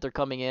warranted that they're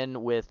coming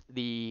in with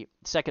the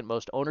second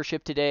most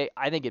ownership today.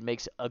 I think it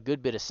makes a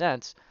good bit of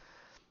sense.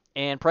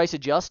 And price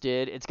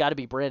adjusted, it's got to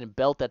be Brandon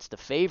Belt that's the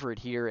favorite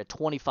here at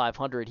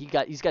 2,500.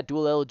 He's got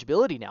dual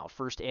eligibility now,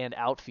 first and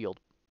outfield.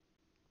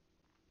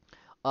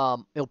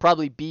 He'll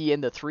probably be in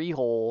the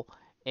 3-hole,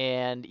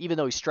 and even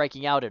though he's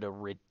striking out at a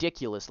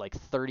ridiculous like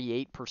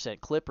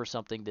 38% clip or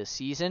something this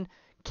season,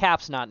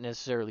 Cap's not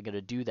necessarily going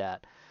to do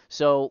that.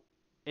 So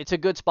it's a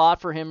good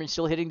spot for him. He's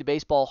still hitting the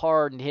baseball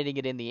hard and hitting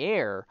it in the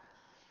air.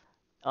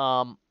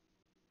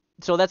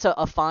 So that's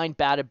a fine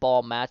batted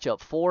ball matchup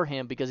for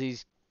him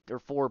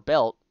for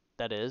Belt,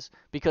 that is,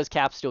 because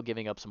Cap's still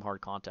giving up some hard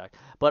contact.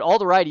 But all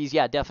the righties,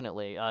 yeah,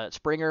 definitely.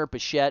 Springer,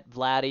 Bichette,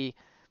 Vladdy,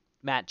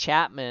 Matt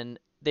Chapman,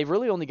 they've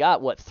really only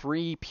got,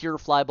 3 pure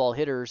fly ball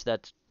hitters.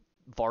 That's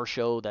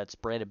Varsho, that's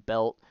Brandon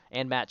Belt,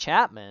 and Matt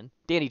Chapman.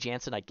 Danny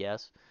Jansen, I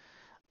guess.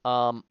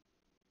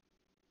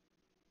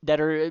 That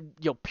are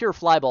pure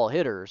fly ball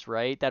hitters,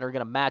 right? That are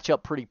going to match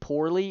up pretty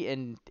poorly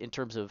in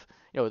terms of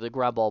the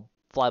ground ball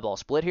fly ball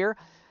split here.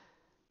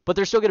 But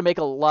they're still going to make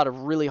a lot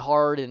of really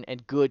hard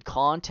and good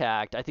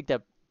contact. I think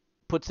that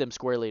puts them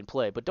squarely in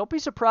play. But don't be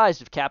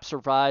surprised if Cap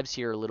survives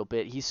here a little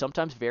bit. He's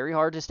sometimes very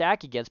hard to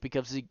stack against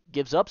because he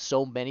gives up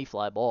so many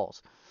fly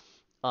balls.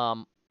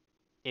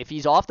 If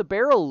he's off the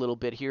barrel a little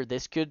bit here,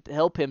 this could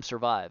help him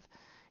survive.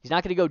 He's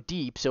not going to go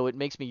deep, so it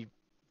makes me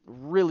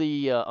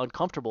really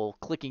uncomfortable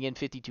clicking in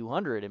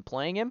 5,200 and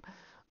playing him.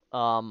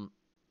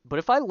 But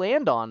if I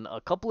land on a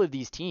couple of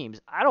these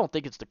teams, I don't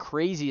think it's the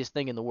craziest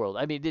thing in the world.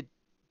 I mean,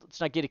 let's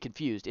not get it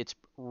confused. It's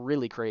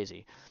really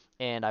crazy,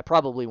 and I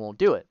probably won't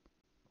do it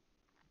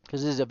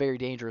because this is a very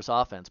dangerous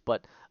offense.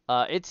 But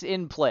it's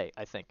in play,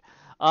 I think.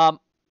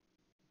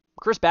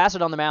 Chris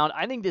Bassett on the mound,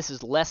 I think this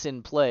is less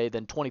in play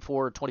than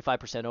 24 or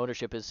 25%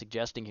 ownership is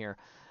suggesting here.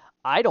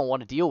 I don't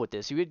want to deal with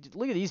this.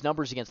 Look at these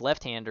numbers against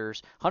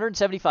left-handers.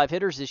 175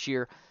 hitters this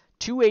year,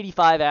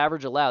 285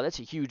 average allowed. That's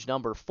a huge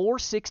number.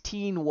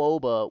 416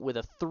 WOBA with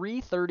a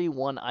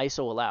 331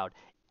 ISO allowed.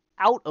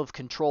 Out of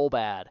control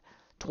bad.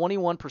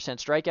 21%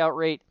 strikeout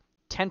rate,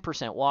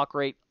 10% walk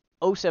rate,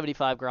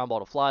 075 ground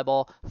ball to fly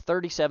ball,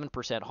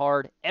 37%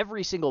 hard.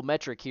 Every single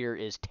metric here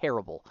is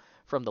terrible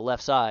from the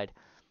left side.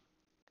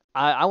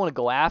 I want to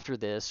go after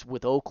this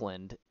with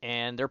Oakland,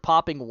 and they're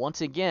popping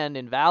once again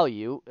in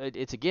value.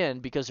 It's again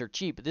because they're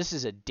cheap. This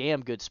is a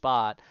damn good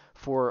spot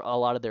for a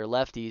lot of their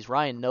lefties.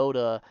 Ryan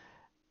Noda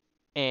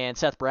and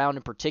Seth Brown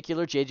in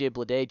particular, J.J.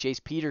 Bleday,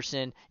 Jace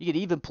Peterson. You could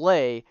even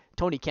play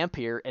Tony Kemp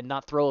here and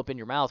not throw up in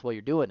your mouth while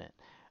you're doing it.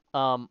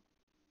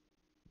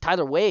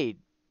 Tyler Wade,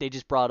 they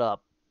just brought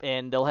up,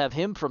 and they'll have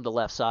him from the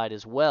left side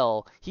as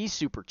well. He's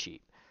super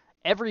cheap.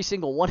 Every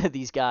single one of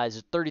these guys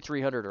is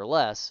 3,300 or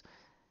less.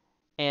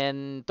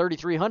 And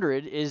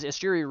 3,300 is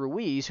Esteury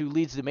Ruiz, who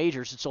leads the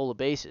majors in stolen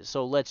bases.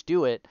 So let's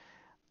do it.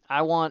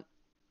 I want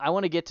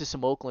to get to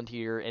some Oakland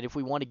here, and if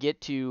we want to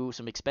get to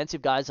some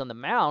expensive guys on the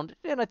mound,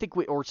 and I think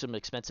or some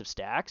expensive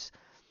stacks,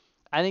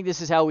 I think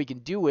this is how we can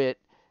do it.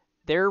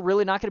 They're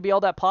really not going to be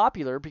all that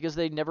popular because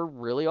they never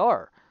really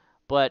are.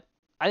 But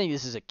I think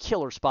this is a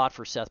killer spot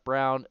for Seth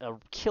Brown, a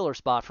killer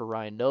spot for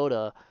Ryan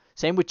Noda.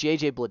 Same with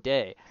J.J.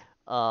 Bleday.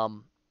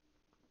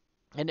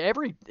 And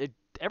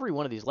every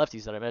one of these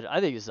lefties that I mentioned, I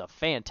think is a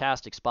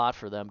fantastic spot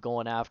for them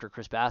going after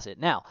Chris Bassett.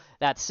 Now,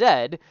 that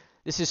said,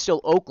 this is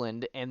still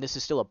Oakland, and this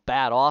is still a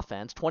bad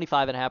offense.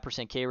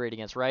 25.5% K rate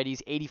against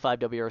righties, 85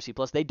 WRC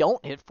plus. They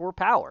don't hit for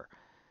power,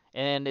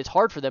 and it's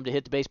hard for them to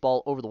hit the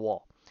baseball over the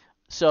wall.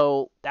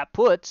 So that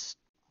puts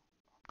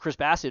Chris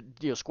Bassett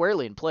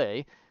squarely in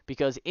play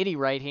because any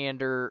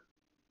right-hander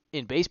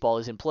in baseball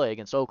is in play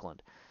against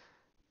Oakland.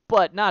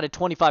 but not at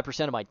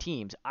 25% of my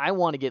teams. I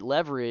want to get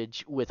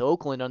leverage with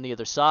Oakland on the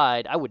other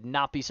side. I would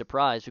not be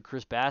surprised if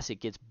Chris Bassett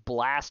gets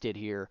blasted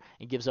here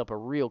and gives up a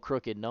real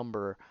crooked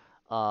number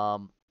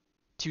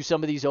to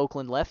some of these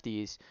Oakland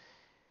lefties.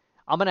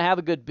 I'm going to have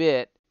a good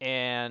bit,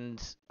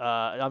 and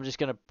I'm just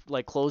going to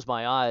like close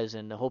my eyes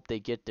and hope they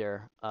get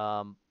there.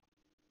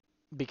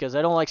 Because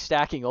I don't like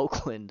stacking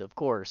Oakland, of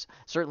course.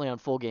 Certainly on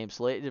full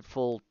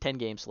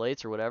 10-game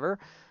slates or whatever.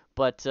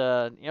 But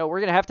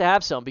we're gonna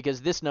have some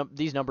because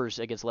these numbers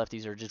against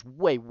lefties are just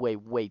way, way,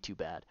 way too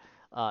bad.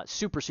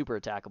 Super, super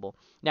attackable.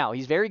 Now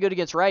he's very good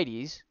against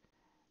righties.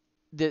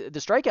 The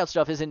strikeout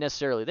stuff isn't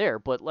necessarily there,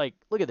 but like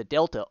look at the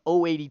delta: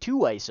 082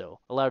 ISO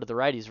allowed to the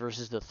righties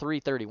versus the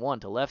 331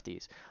 to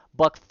lefties.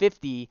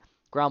 $150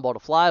 ground ball to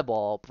fly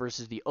ball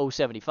versus the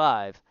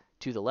 075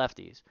 to the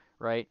lefties.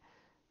 Right?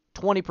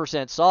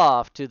 20%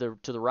 soft to the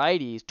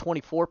righties,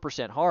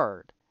 24%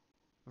 hard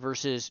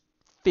versus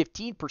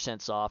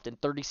 15% soft and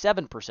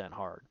 37%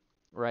 hard,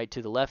 right,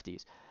 to the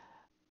lefties.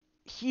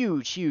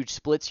 Huge, huge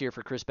splits here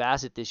for Chris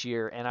Bassett this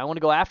year, and I want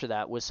to go after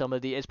that with some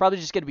of it's probably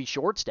just going to be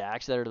short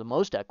stacks that are the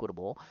most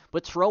equitable,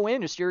 but throw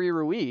in Asterio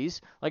Ruiz.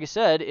 Like I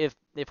said, if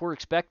we're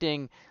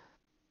expecting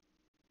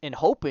and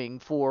hoping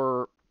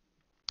for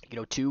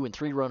 2 and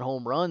 3 run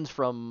home runs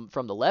from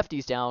the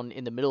lefties down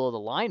in the middle of the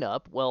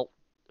lineup, well,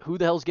 who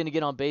the hell's going to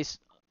get on base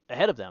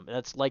ahead of them?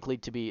 That's likely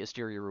to be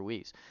Asterio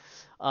Ruiz.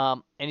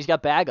 And he's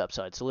got bag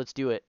upside, so let's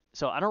do it.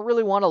 So I don't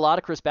really want a lot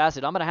of Chris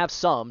Bassett. I'm going to have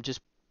some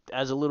just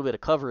as a little bit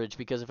of coverage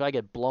because if I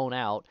get blown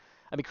out,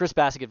 I mean, Chris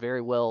Bassett could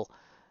very well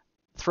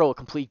throw a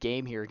complete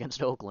game here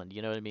against Oakland,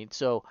 you know what I mean?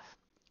 So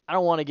I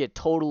don't want to get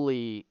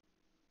totally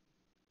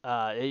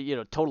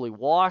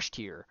washed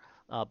here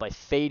by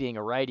fading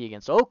a righty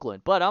against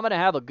Oakland, but I'm going to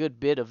have a good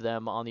bit of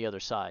them on the other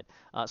side.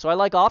 So I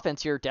like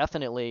offense here,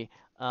 definitely.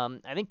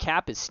 I think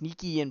Cap is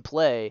sneaky in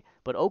play,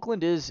 but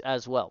Oakland is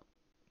as well.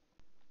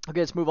 Okay,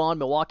 let's move on.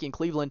 Milwaukee and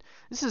Cleveland.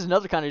 This is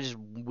another kind of just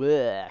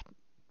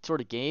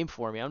sort of game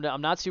for me.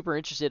 I'm not super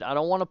interested. I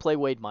don't want to play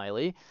Wade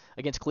Miley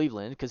against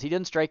Cleveland because he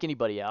doesn't strike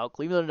anybody out.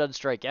 Cleveland doesn't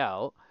strike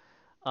out.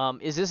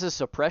 Is this a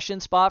suppression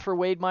spot for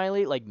Wade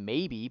Miley? Like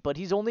maybe, but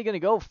he's only going to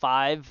go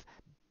 5.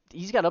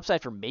 He's got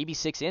upside for maybe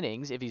 6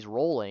 innings if he's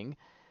rolling.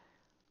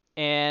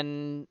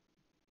 And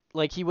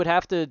like he would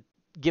have to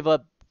give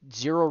up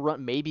 0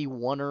 run, maybe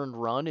 1 earned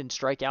run and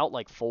strike out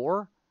like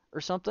 4 or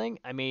something.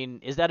 I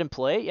mean, is that in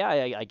play? Yeah,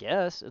 I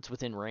guess it's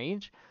within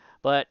range.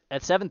 But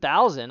at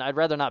 7,000, I'd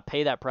rather not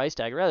pay that price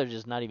tag. I'd rather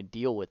just not even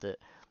deal with it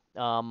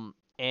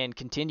and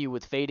continue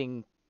with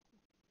fading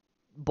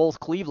both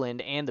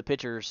Cleveland and the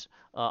pitchers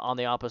on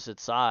the opposite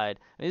side.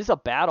 I mean, this is a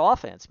bad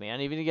offense,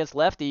 man. Even against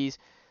lefties,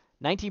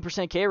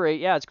 19% K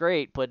rate, yeah, it's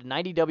great. But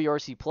 90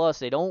 WRC plus,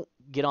 they don't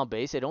get on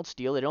base, they don't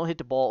steal, they don't hit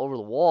the ball over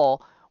the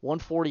wall.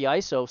 140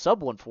 ISO,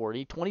 sub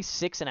 140,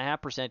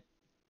 26.5%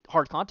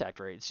 hard contact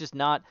rate. It's just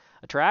not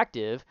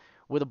attractive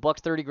with a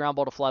 $130 ground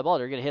ball to fly ball.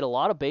 They're going to hit a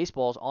lot of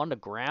baseballs on the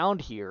ground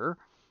here,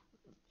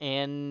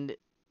 and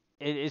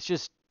it's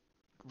just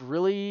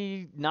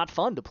really not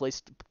fun to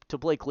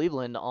play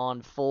Cleveland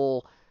on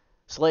full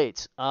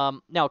slates.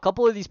 Now, a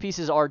couple of these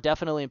pieces are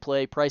definitely in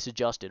play, price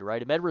adjusted,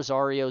 right? Ahmed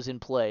Rosario's in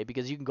play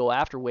because you can go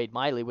after Wade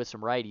Miley with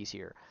some righties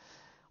here.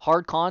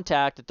 Hard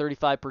contact at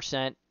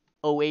 35%,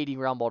 080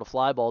 ground ball to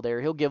fly ball there.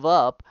 He'll give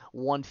up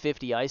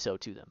 150 ISO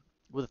to them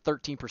with a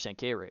 13%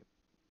 K rate.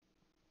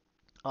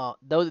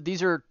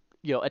 These are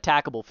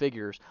attackable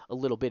figures a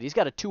little bit. He's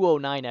got a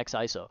 209 X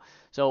ISO.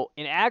 So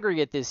in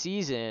aggregate this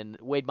season,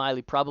 Wade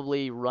Miley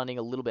probably running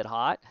a little bit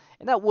hot,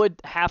 and that would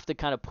have to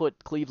kind of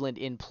put Cleveland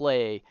in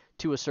play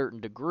to a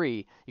certain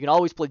degree. You can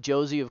always play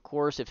Josie, of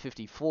course, at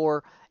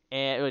 54.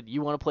 And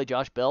you want to play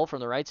Josh Bell from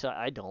the right side?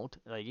 I don't.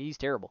 Like, he's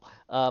terrible.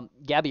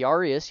 Gabby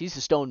Arias, he's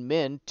a Stone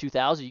Min,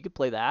 2,000. You could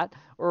play that.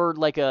 Or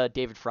like a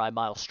David Fry,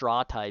 Miles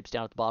Straw types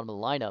down at the bottom of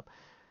the lineup.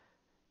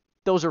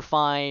 Those are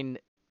fine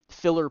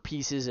filler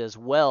pieces as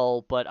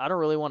well, but I don't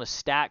really want to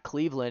stack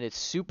Cleveland. It's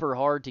super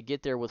hard to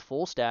get there with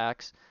full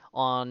stacks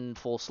on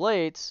full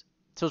slates.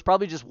 So it's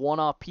probably just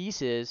one-off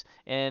pieces,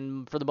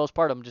 and for the most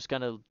part, I'm just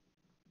kind of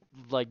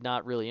like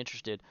not really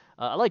interested.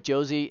 I like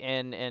Josie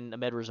and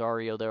Ahmed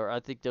Rosario there.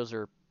 I think those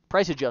are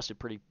price-adjusted,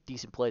 pretty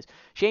decent plays.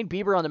 Shane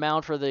Bieber on the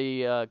mound for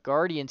the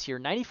Guardians here,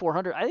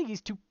 9,400. I think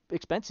he's too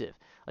expensive.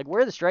 Like,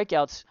 where are the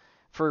strikeouts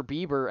for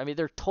Bieber? I mean,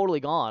 they're totally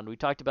gone. We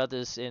talked about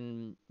this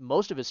in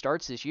most of his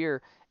starts this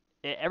year.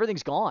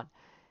 Everything's gone.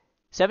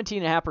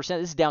 17.5%.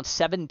 This is down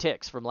 7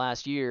 ticks from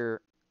last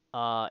year,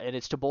 and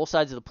it's to both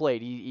sides of the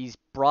plate. He's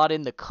brought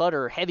in the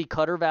cutter, heavy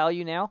cutter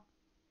value now.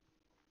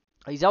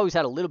 He's always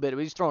had a little bit,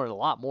 but he's throwing it a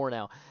lot more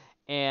now.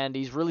 And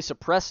he's really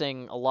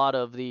suppressing a lot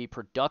of the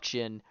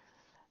production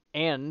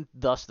and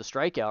thus the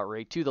strikeout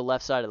rate to the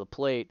left side of the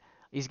plate.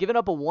 He's given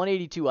up a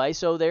 182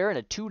 ISO there and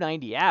a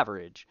 290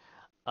 average.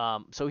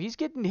 So he's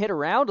getting hit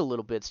around a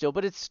little bit still,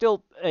 but it's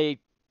still a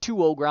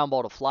 2-0 ground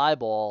ball to fly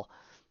ball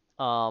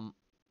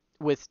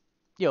with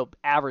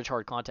average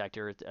hard contact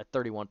here at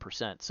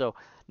 31%. So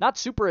not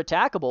super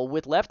attackable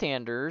with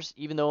left-handers,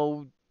 even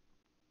though,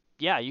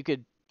 yeah, you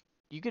could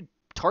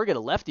target a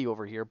lefty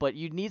over here, but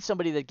you need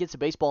somebody that gets a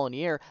baseball in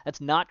the air. That's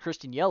not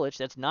Christian Yelich.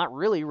 That's not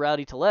really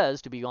Rowdy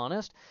Tellez, to be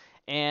honest.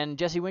 And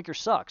Jesse Winker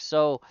sucks.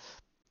 So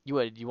you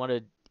want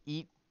to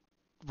eat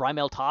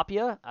Raimel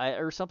Tapia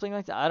or something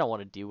like that? I don't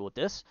want to deal with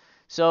this.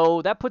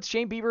 So that puts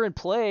Shane Bieber in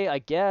play, I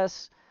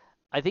guess.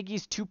 I think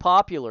he's too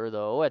popular,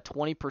 though, at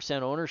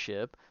 20%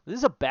 ownership. This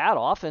is a bad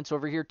offense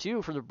over here,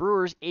 too, for the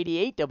Brewers,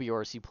 88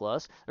 WRC+.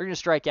 They're going to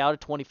strike out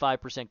at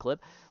 25%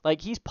 clip. Like,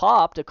 he's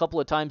popped a couple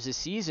of times this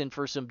season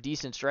for some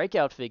decent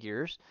strikeout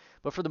figures,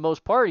 but for the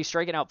most part, he's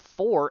striking out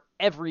 4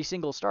 every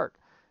single start,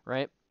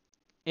 right?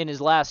 In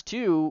his last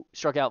 2,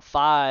 struck out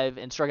 5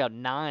 and struck out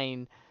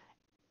 9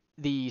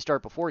 the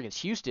start before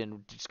against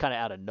Houston, just kind of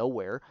out of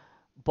nowhere.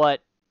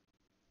 But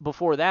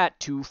before that,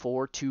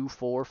 2-4,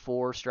 2-4,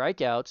 4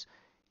 strikeouts.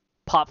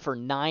 Popped for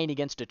 9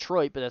 against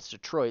Detroit, but that's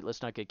Detroit.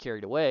 Let's not get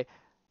carried away.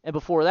 And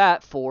before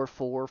that, 4,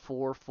 4,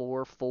 4,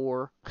 4,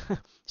 4,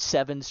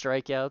 7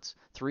 strikeouts,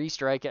 3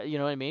 strikeouts. You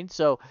know what I mean?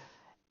 So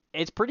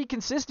it's pretty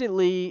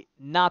consistently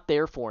not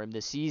there for him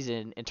this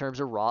season in terms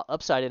of raw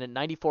upside. And at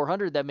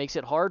 9,400, that makes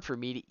it hard for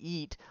me to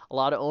eat a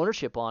lot of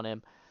ownership on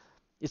him.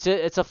 It's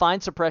a fine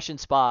suppression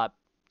spot,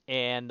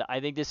 and I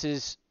think this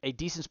is a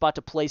decent spot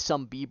to play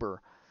some Bieber.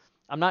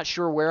 I'm not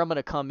sure where I'm going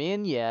to come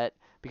in yet,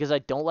 because I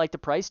don't like the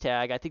price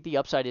tag. I think the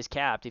upside is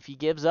capped. If he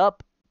gives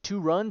up 2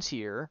 runs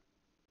here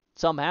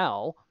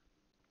somehow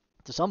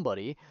to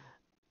somebody,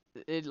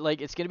 it's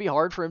going to be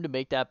hard for him to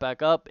make that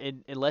back up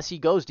unless he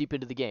goes deep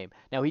into the game.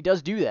 Now, he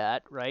does do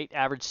that, right?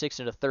 Average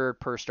 6 1/3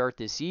 per start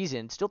this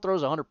season. Still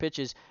throws 100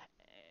 pitches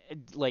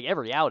like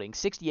every outing.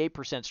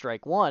 68%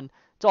 strike one.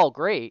 It's all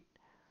great.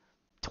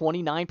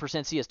 29%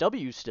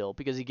 CSW still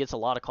because he gets a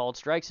lot of called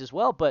strikes as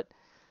well. But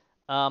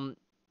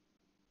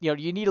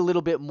you need a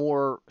little bit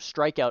more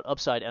strikeout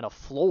upside and a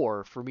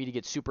floor for me to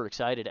get super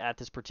excited at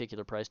this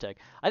particular price tag.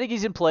 I think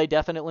he's in play,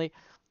 definitely,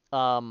 but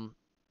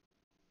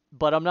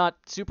I'm not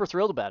super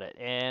thrilled about it.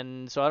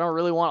 And so I don't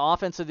really want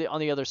offense on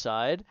the other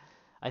side.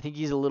 I think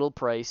he's a little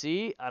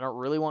pricey. I don't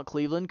really want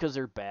Cleveland because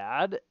they're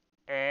bad,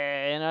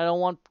 and I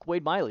don't want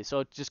Wade Miley. So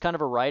it's just kind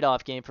of a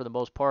write-off game for the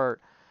most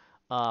part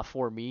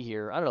for me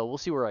here. I don't know. We'll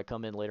see where I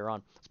come in later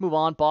on. Let's move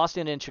on.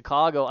 Boston and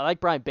Chicago. I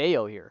like Brian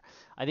Bayo here.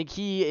 I think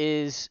he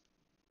is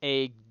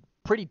a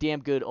pretty damn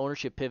good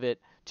ownership pivot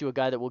to a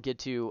guy that we'll get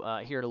to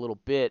here in a little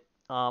bit.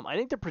 I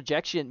think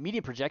the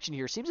media projection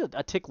here seems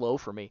a tick low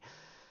for me,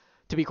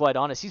 to be quite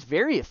honest. He's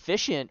very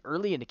efficient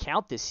early in the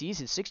count this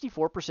season,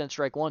 64%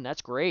 strike one.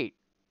 That's great.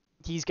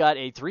 He's got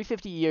a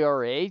 3.50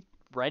 ERA,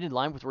 right in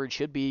line with where it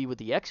should be with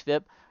the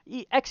xFIP.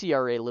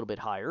 xERA a little bit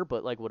higher,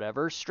 but like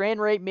whatever. Strand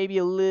rate maybe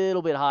a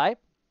little bit high.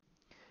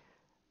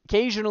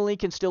 Occasionally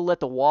can still let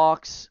the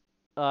walks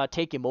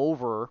take him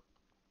over.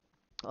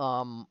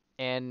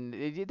 And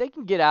they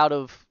can get out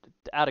of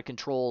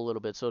control a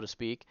little bit, so to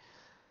speak.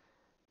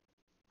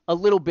 A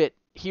little bit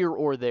here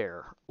or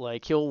there.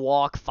 Like he'll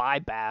walk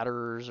 5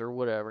 batters or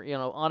whatever,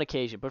 on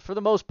occasion. But for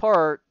the most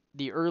part,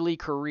 the early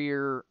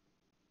career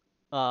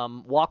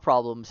walk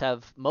problems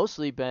have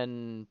mostly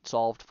been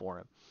solved for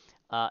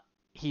him.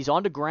 He's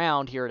on the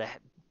ground here at a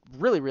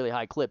really, really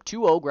high clip.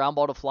 2-0 ground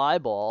ball to fly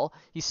ball.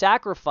 He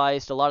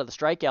sacrificed a lot of the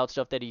strikeout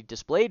stuff that he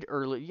displayed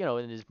early,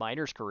 in his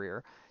minors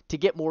career to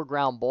get more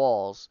ground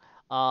balls.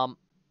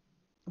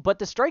 But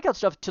the strikeout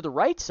stuff to the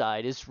right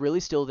side is really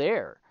still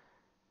there.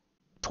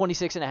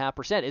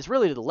 26.5%. It's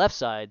really to the left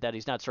side that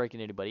he's not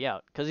striking anybody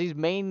out because he's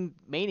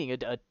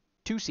maining a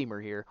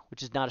two-seamer here,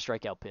 which is not a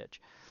strikeout pitch.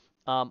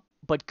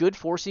 But good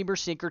four-seamer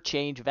sinker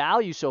change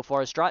value so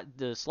far.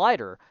 The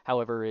slider,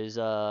 however, is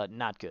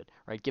not good.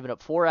 Right, giving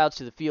up 4 outs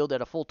to the field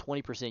at a full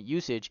 20%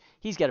 usage.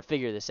 He's got to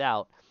figure this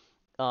out.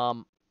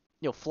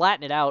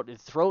 Flatten it out,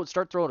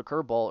 start throwing a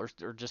curveball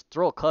or just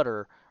throw a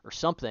cutter or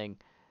something.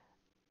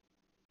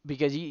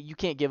 Because you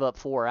can't give up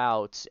 4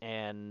 outs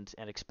and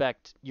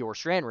expect your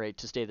strand rate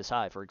to stay this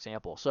high, for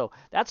example. So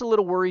that's a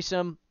little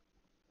worrisome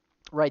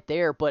right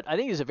there. But I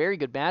think it's a very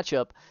good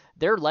matchup.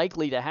 They're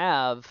likely to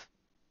have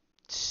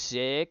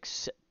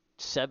 6,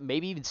 7,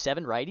 maybe even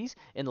 7 righties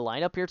in the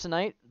lineup here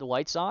tonight, the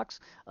White Sox.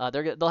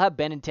 They'll have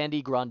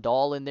Benintendi,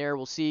 Grandal in there.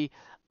 We'll see.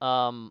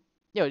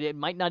 It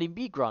might not even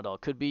be Grandal.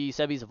 It could be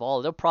Seby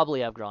Zavala. They'll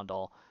probably have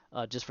Grandal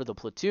just for the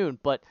platoon.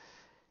 But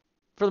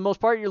for the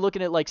most part, you're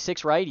looking at like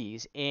 6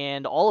 righties,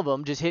 and all of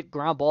them just hit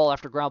ground ball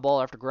after ground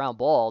ball after ground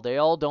ball. They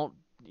all don't,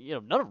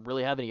 none of them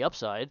really have any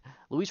upside.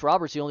 Luis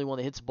Roberts, the only one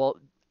that hits the ball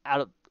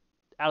out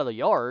of the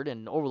yard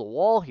and over the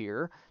wall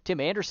here. Tim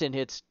Anderson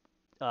hits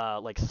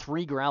like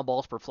 3 ground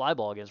balls per fly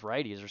ball against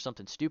righties or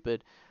something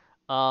stupid.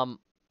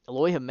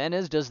 Eloy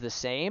Jimenez does the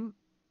same.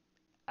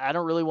 I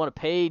don't really want to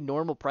pay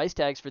normal price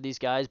tags for these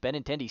guys.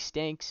 Benintendi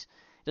stinks.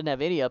 Doesn't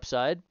have any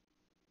upside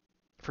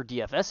for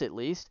DFS at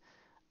least.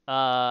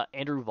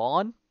 Andrew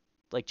Vaughn,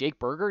 like Jake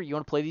Berger, you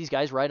want to play these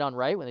guys right on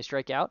right when they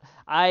strike out?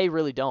 I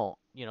really don't,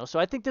 So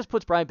I think this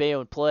puts Brian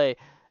Bayo in play.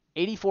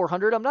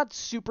 8,400. I'm not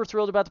super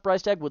thrilled about the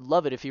price tag. Would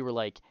love it if he were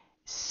like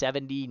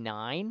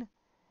 79,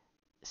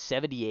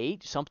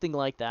 78, something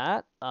like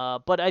that.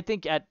 But I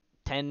think at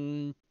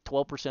 10,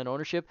 12%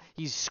 ownership,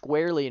 he's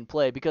squarely in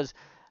play because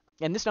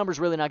And this number is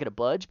really not going to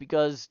budge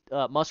because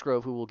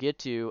Musgrove, who we'll get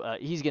to,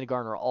 he's going to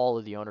garner all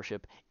of the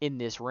ownership in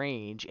this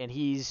range, and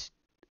he's,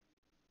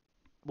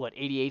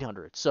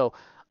 8,800. So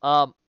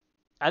I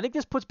think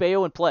this puts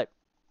Bayo in play.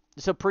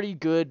 It's a pretty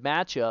good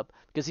matchup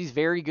because he's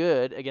very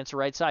good against the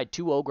right side.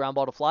 2-0 ground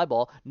ball to fly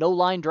ball, no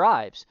line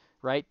drives,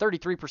 right?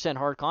 33%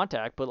 hard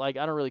contact, but I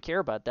don't really care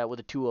about that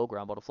with a 2-0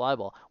 ground ball to fly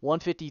ball.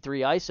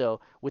 153 ISO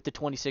with the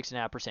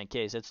 26.5%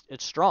 Ks.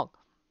 It's strong.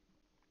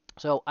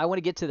 So I want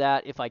to get to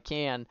that if I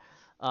can.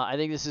 I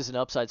think this is an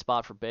upside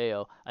spot for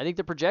Bayo. I think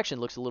the projection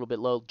looks a little bit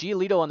low.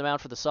 Giolito on the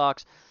mound for the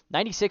Sox,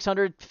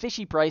 9,600,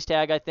 fishy price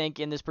tag, I think,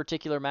 in this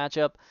particular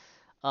matchup.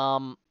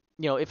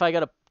 If I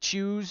got to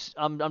choose,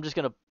 I'm just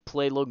going to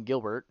play Logan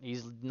Gilbert.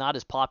 He's not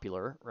as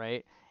popular,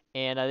 right?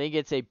 And I think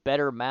it's a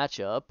better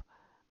matchup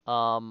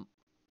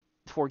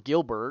for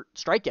Gilbert,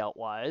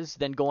 strikeout-wise,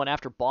 than going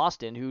after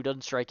Boston, who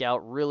doesn't strike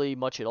out really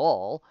much at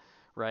all,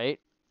 right?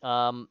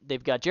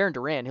 They've got Jarren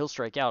Duran. He'll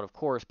strike out, of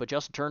course, but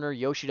Justin Turner,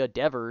 Yoshida,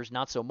 Devers,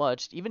 not so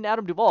much. Even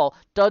Adam Duvall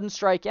doesn't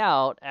strike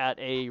out at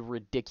a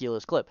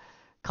ridiculous clip.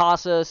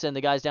 Casas and the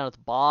guys down at the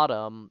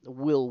bottom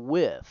will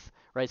whiff,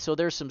 right? So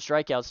there's some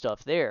strikeout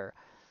stuff there.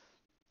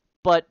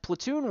 But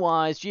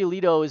platoon-wise,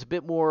 Giolito is a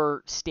bit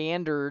more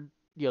standard,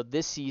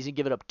 this season,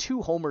 giving up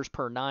 2 homers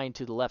per 9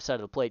 to the left side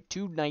of the plate,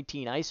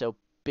 219 ISO,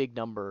 big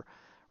number,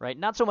 right?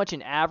 Not so much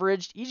an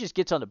average. He just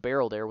gets on the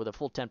barrel there with a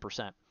full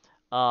 10%.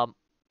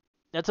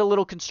 That's a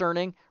little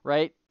concerning,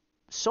 right?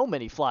 So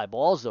many fly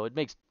balls, though. It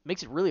makes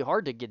it really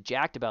hard to get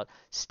jacked about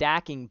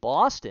stacking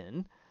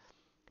Boston.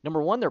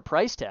 Number one, their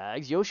price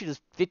tags. Yoshida's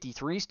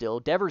 53 still.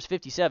 Devers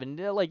 57.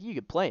 You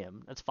could play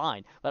him. That's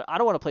fine. But I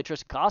don't want to play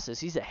Tristan Casas.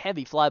 He's a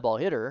heavy fly ball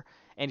hitter,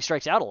 and he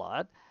strikes out a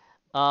lot.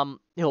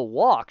 He'll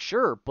walk,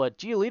 sure, but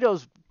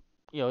Giolito's,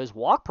 his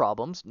walk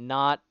problems,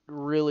 not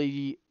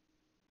really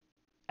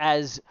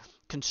as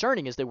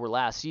concerning as they were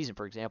last season,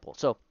 for example.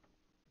 So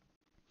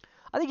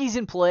I think he's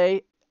in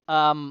play.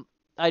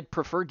 I'd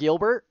prefer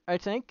Gilbert, I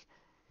think,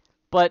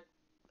 but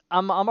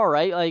I'm all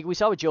right. Like we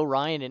saw with Joe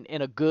Ryan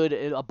and a good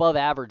above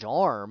average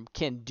arm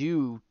can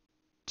do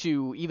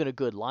to even a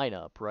good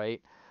lineup,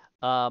 right?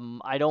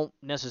 I don't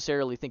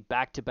necessarily think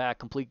back-to-back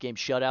complete game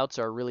shutouts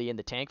are really in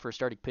the tank for a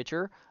starting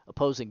pitcher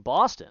opposing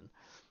Boston,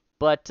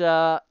 but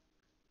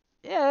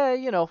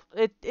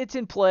it's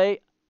in play.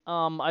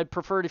 I'd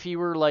prefer it if he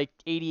were like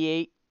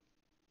 88,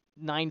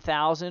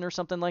 9,000 or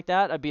something like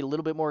that. I'd be a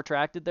little bit more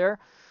attracted there.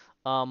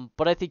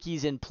 But I think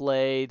he's in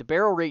play. The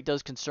barrel rate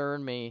does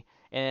concern me,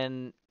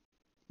 and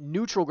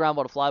neutral ground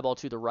ball to fly ball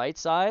to the right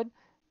side,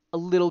 a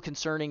little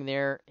concerning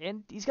there.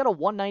 And he's got a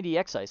 190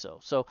 X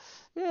ISO, so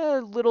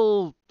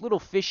little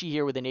fishy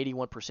here with an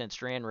 81%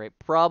 strand rate.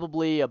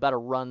 Probably about a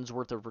run's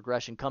worth of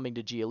regression coming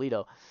to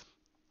Giolito.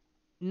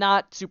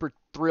 Not super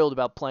thrilled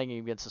about playing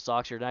him against the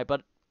Sox here tonight,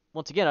 but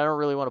once again, I don't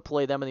really want to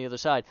play them on the other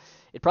side.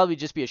 It'd probably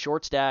just be a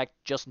short stack,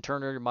 Justin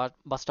Turner,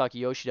 Masataka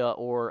Yoshida,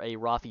 or a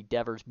Rafi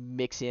Devers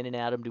mix in an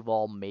Adam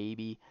Duvall,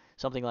 maybe.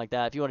 Something like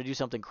that. If you want to do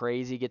something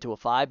crazy, get to a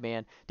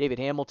 5-man. David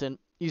Hamilton,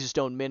 he's a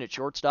stone min at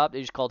shortstop. They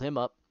just called him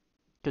up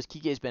because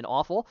Kike's been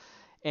awful.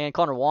 And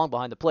Connor Wong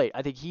behind the plate.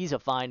 I think he's a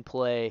fine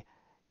play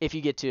if you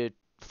get to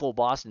full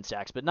Boston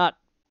stacks, but not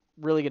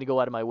really going to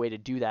go out of my way to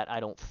do that, I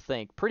don't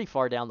think. Pretty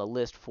far down the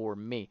list for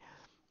me.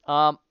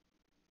 So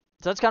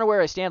that's kind of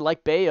where I stand,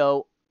 like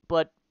Bayo,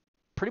 but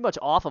pretty much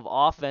off of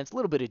offense. A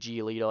little bit of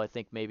Giolito, I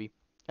think, maybe.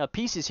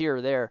 Pieces here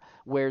or there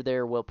where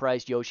they're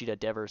well-priced. Yoshida,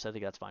 Devers, I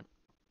think that's fine.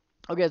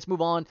 Okay, let's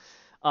move on.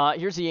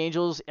 Here's the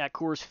Angels at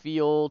Coors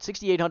Field.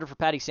 6,800 for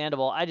Patty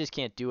Sandoval. I just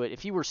can't do it.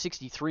 If he were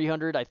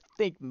 6,300, I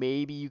think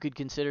maybe you could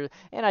consider.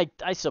 And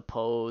I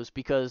suppose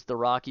because the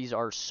Rockies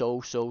are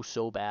so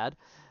bad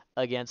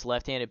against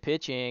left-handed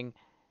pitching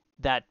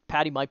that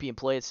Patty might be in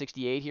play at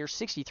 68 here.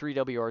 63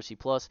 WRC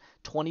plus,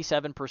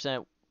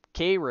 27%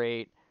 K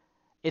rate.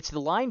 It's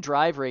the line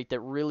drive rate that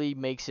really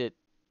makes it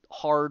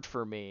hard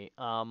for me.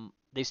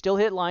 They still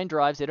hit line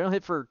drives. They don't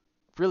hit for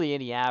really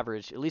any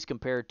average, at least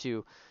compared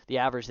to the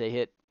average they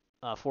hit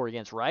for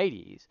against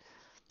righties.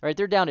 All right,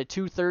 they're down at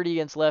 230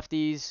 against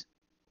lefties,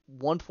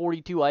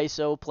 142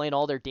 ISO, playing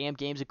all their damn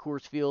games at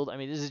Coors Field. I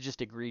mean, this is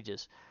just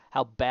egregious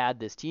how bad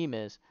this team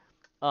is.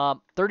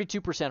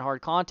 32%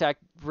 hard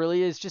contact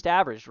really is just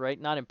average, right?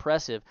 Not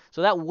impressive.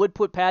 So that would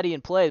put Patty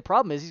in play. The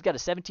problem is he's got a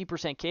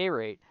 17% K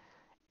rate.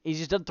 He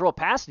just doesn't throw it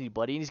past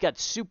anybody, and he's got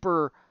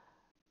super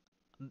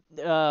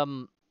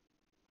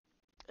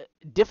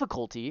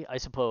difficulty, I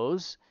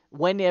suppose,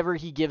 whenever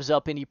he gives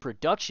up any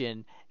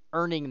production,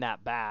 earning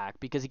that back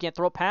because he can't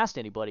throw it past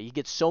anybody. He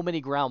gets so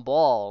many ground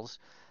balls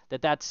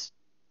that's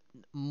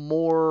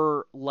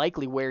more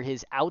likely where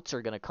his outs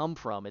are going to come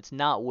from. It's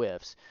not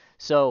whiffs.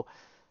 So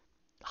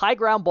high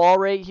ground ball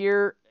rate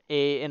here,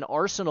 an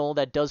arsenal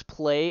that does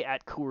play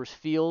at Coors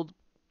Field,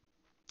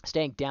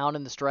 staying down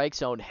in the strike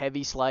zone,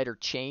 heavy slider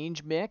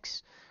change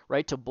mix,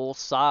 right, to both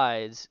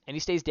sides. And he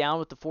stays down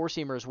with the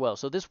four-seamer as well.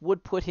 So this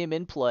would put him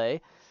in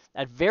play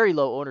at very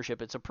low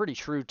ownership. It's a pretty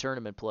shrewd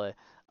tournament play.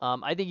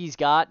 I think he's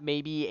got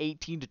maybe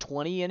 18 to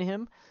 20 in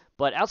him.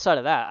 But outside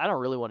of that, I don't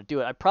really want to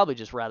do it. I'd probably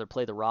just rather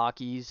play the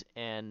Rockies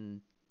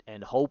and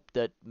and hope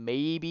that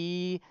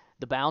maybe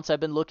the bounce I've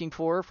been looking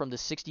for from the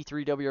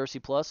 63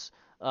 WRC plus,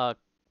 uh,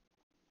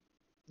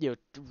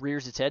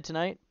 rears its head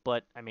tonight.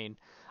 But I mean,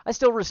 I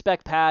still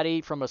respect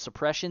Patty from a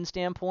suppression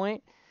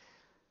standpoint,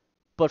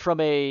 but from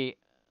a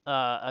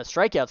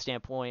strikeout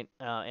standpoint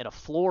and a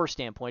floor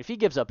standpoint, if he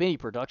gives up any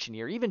production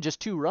here, even just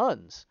 2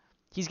 runs,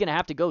 he's going to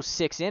have to go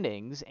 6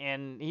 innings,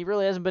 and he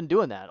really hasn't been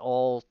doing that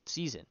all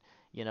season.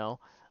 You know,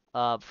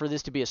 for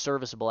this to be a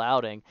serviceable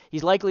outing,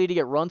 he's likely to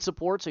get run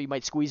support, so you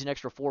might squeeze an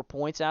extra 4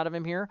 points out of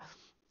him here.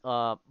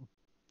 Uh,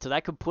 so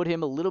that could put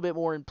him a little bit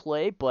more in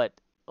play, but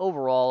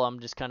overall, I'm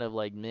just kind of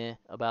like meh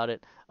about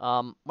it.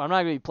 I'm not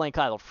going to be playing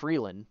Kyle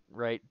Freeland,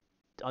 right,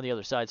 on the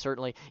other side,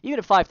 certainly. Even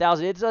at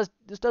 5,000,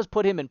 this does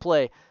put him in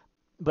play,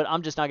 but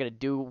I'm just not going to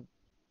deal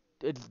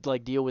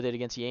with it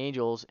against the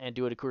Angels and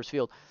do it at Coors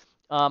Field.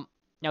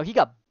 Now, he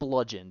got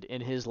bludgeoned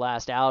in his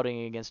last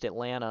outing against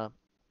Atlanta,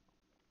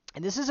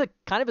 and this is a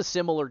kind of a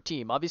similar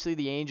team. Obviously,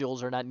 the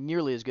Angels are not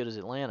nearly as good as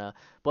Atlanta,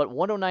 but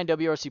 109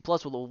 WRC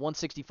plus with a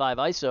 165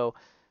 ISO,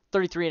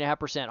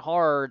 33.5%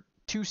 hard,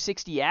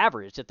 260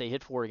 average that they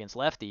hit for against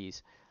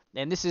lefties.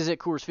 And this is at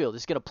Coors Field.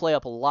 It's going to play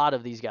up a lot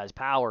of these guys'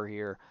 power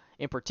here.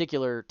 In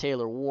particular,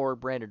 Taylor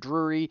Ward, Brandon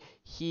Drury.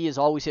 He has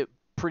always hit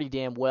pretty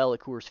damn well at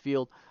Coors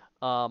Field,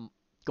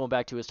 going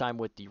back to his time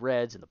with the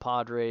Reds and the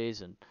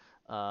Padres and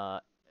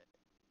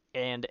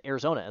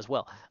Arizona as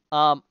well.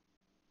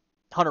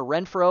 Hunter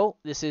Renfroe,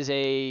 this is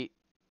a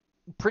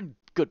pretty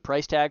good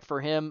price tag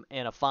for him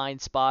and a fine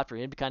spot for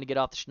him to kind of get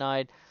off the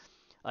schneid.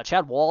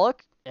 Chad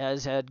Wallach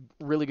has had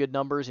really good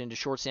numbers in a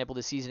short sample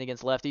this season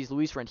against lefties.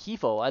 Luis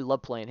Rengifo, I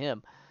love playing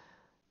him.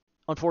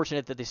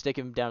 Unfortunate that they stick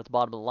him down at the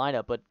bottom of the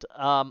lineup, but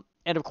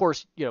and of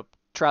course,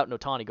 Trout and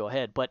Ohtani go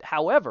ahead. But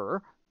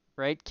however,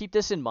 right, keep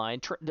this in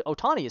mind.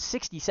 Ohtani is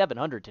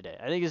 6,700 today.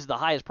 I think this is the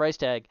highest price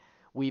tag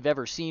we've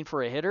ever seen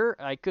for a hitter.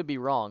 I could be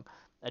wrong.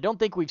 I don't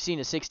think we've seen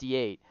a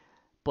 68,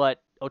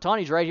 but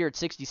Ohtani's right here at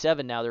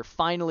 67 now. They're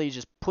finally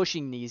just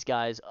pushing these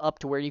guys up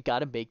to where you've got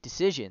to make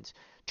decisions.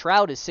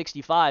 Trout is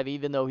 65,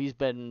 even though he's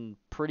been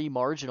pretty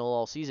marginal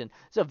all season.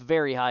 It's a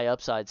very high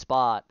upside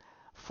spot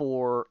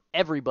for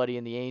everybody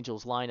in the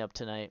Angels lineup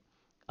tonight.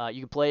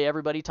 You can play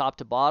everybody top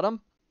to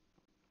bottom,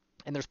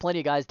 and there's plenty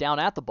of guys down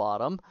at the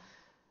bottom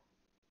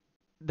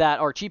that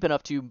are cheap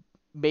enough to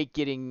make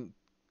getting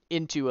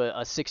into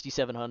a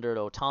 6,700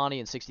 Ohtani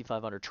and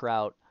 6,500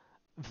 Trout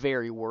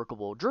very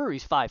workable.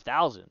 Drury's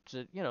 5,000.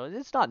 So,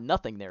 it's not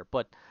nothing there,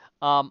 but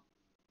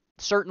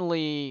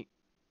certainly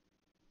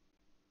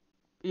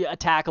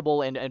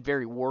attackable and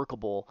very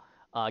workable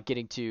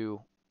getting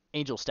to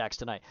Angel stacks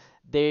tonight.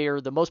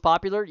 They're the most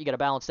popular. You got to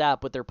balance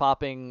that, but they're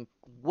popping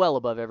well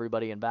above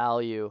everybody in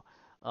value,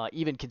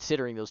 even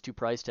considering those 2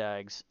 price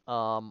tags.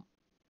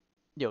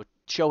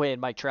 Shohei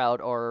and Mike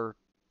Trout are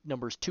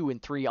numbers 2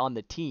 and 3 on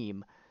the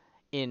team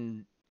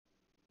in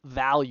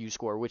value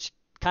score, which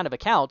kind of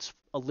accounts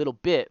a little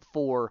bit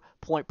for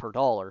point per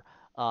dollar,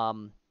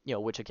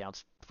 which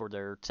accounts for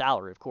their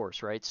salary, of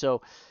course, right?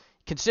 So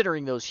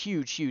considering those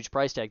huge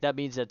price tag, that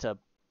means that's a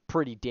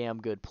pretty damn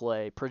good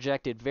play.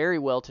 Projected very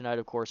well tonight,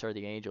 of course, are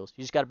the Angels.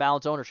 You just got to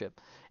balance ownership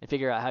and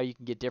figure out how you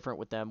can get different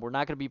with them. We're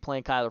not going to be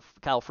playing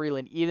Kyle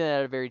Freeland, even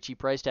at a very cheap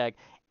price tag,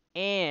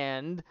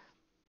 and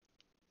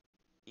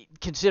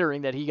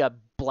considering that he got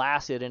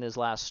blasted in his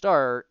last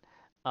start,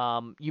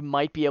 you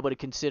might be able to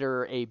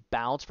consider a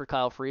bounce for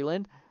Kyle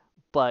Freeland,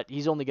 but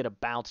he's only going to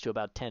bounce to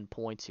about 10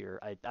 points here,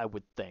 I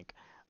would think.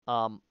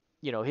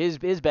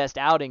 His best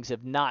outings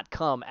have not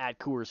come at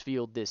Coors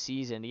Field this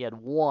season. He had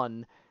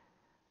one.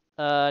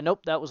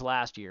 Nope, that was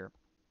last year.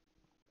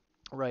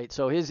 Right,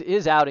 so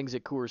his outings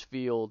at Coors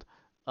Field,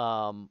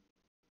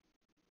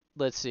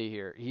 let's see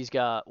here. He's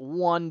got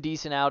one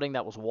decent outing.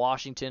 That was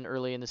Washington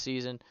early in the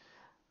season.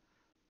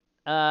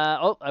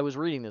 I was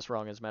reading this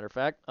wrong, as a matter of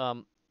fact.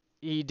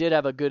 He did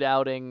have a good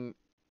outing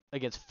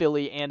against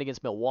Philly and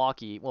against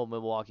Milwaukee. Well,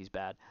 Milwaukee's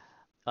bad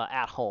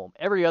at home.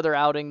 Every other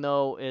outing,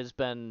 though, has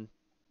been,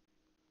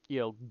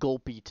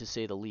 gulpy to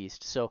say the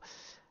least. So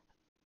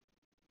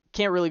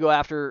can't really go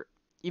after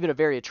even a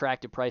very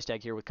attractive price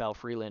tag here with Kyle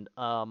Freeland.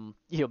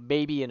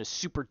 Maybe in a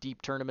super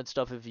deep tournament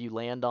stuff if you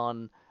land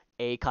on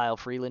a Kyle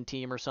Freeland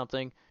team or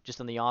something,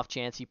 just on the off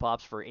chance he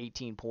pops for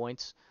 18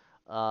 points.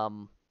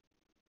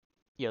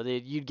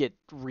 You'd get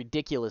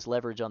ridiculous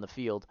leverage on the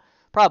field.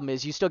 Problem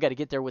is, you still got to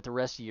get there with the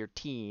rest of your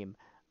team,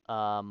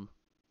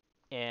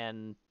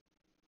 and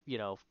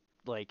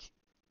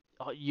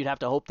you'd have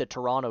to hope that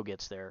Toronto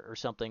gets there or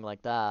something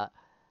like that,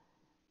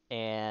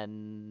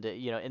 and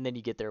then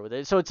you get there with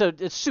it. So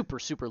it's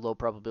super low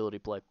probability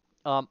play.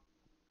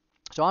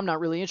 So I'm not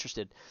really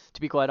interested,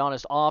 to be quite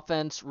honest.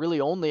 Offense, really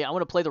only, I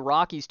want to play the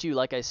Rockies too,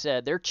 like I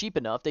said. They're cheap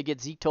enough. They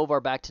get Zeke Tovar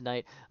back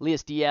tonight.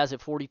 Elias Diaz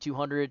at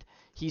 4,200.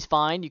 He's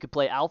fine. You could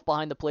play Alf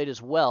behind the plate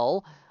as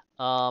well,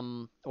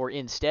 or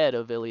instead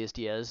of Elias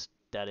Diaz,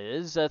 that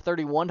is.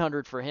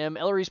 3,100 for him.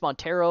 Eleris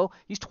Montero,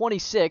 he's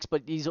 26,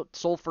 but he's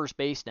sole first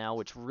base now,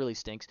 which really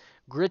stinks.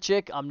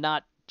 Grichuk, I'm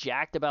not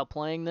jacked about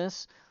playing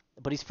this,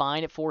 but he's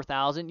fine at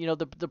 4,000.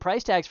 The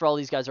price tags for all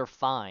these guys are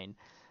fine.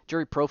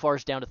 Jerry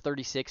Profar's down to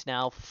 36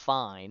 now,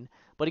 fine.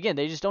 But again,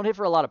 they just don't hit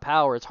for a lot of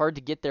power. It's hard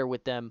to get there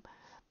with them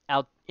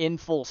out in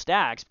full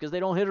stacks because they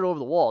don't hit it over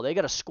the wall. They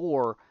got to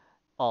score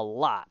a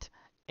lot,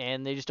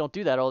 and they just don't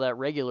do that all that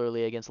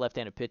regularly against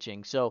left-handed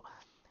pitching. So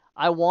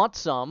I want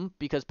some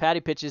because Patty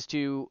pitches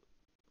to,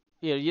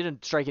 you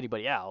didn't strike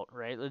anybody out,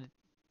 right?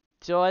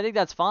 So I think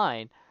that's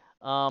fine.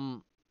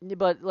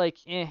 But like,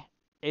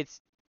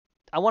 it's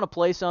I want to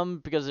play some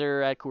because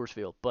they're at Coors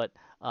Field, but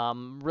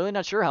really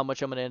not sure how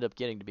much I'm going to end up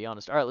getting, to be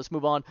honest. All right, let's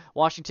move on.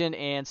 Washington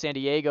and San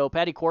Diego.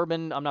 Patty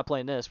Corbin, I'm not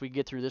playing this. We can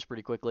get through this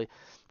pretty quickly.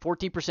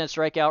 14%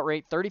 strikeout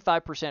rate,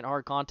 35%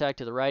 hard contact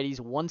to the righties,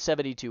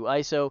 172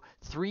 ISO,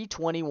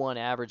 321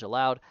 average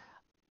allowed.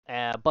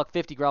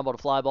 $150 ground ball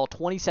to fly ball,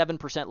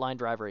 27% line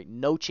drive rate.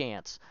 No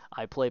chance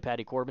I play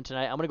Patty Corbin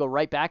tonight. I'm going to go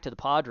right back to the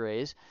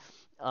Padres.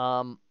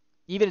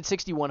 Even at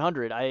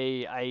 6,100,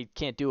 I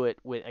can't do it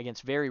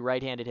against very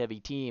right-handed heavy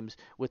teams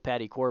with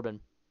Patty Corbin.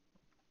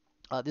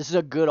 This is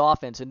a good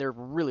offense, and they're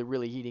really,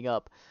 really heating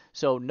up.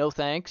 So no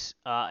thanks.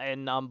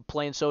 And I'm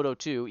playing Soto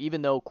too,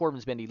 even though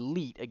Corbin's been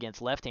elite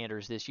against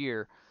left-handers this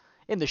year.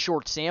 In the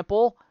short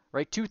sample,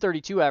 right,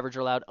 232 average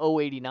allowed,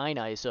 089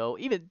 ISO.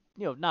 Even,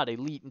 not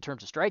elite in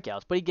terms of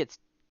strikeouts, but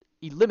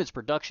he limits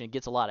production,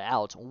 gets a lot of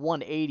outs.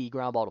 180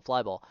 ground ball to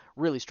fly ball,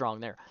 really strong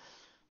there.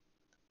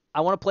 I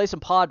want to play some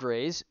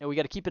Padres, and we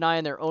got to keep an eye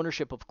on their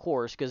ownership, of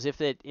course, because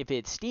if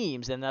it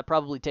steams, then that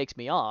probably takes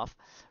me off.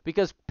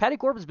 Because Patty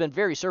Corbin's been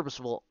very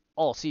serviceable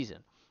all season,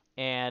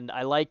 and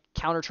I like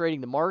counter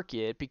trading the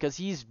market because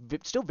he's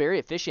still very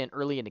efficient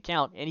early in the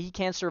count, and he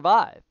can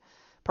survive.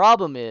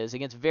 Problem is,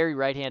 against very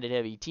right-handed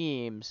heavy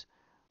teams,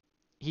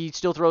 he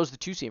still throws the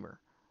two-seamer,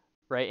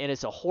 right? And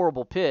it's a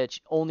horrible pitch,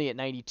 only at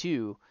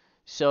 92.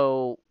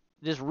 So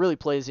this really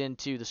plays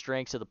into the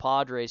strengths of the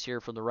Padres here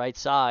from the right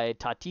side.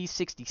 Tatis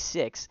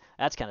 66,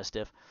 that's kind of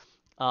stiff.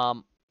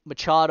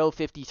 Machado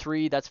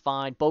 53, that's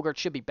fine. Bogart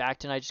should be back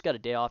tonight. Just got a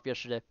day off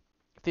yesterday.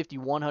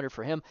 5,100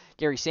 for him.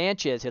 Gary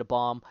Sanchez hit a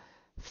bomb,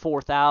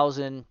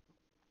 4,000.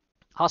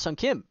 Ha-Seong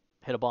Kim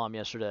hit a bomb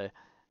yesterday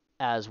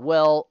as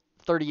well.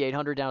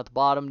 3,800 down at the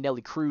bottom.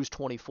 Nelly Cruz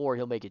 24.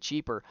 He'll make it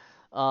cheaper.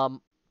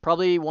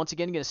 Probably, once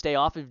again, going to stay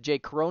off of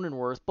Jake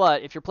Cronenworth,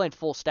 but if you're playing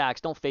full stacks,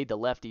 don't fade the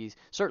lefties.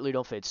 Certainly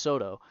don't fade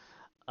Soto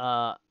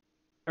or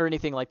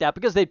anything like that,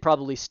 because they'd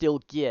probably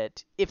still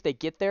get, if they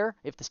get there,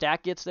 if the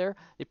stack gets there,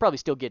 they'd probably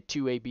still get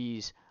two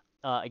ABs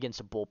against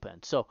a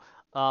bullpen. So,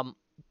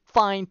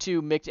 fine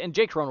to mix, and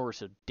Jake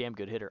Cronenworth's a damn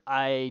good hitter.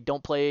 I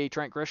don't play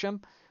Trent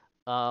Grisham.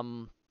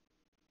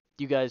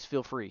 You guys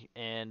feel free,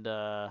 and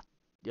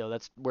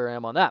that's where I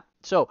am on that.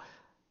 So,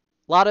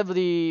 a lot of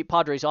the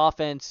Padres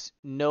offense,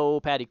 no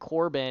Patty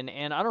Corbin,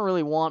 and I don't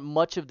really want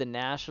much of the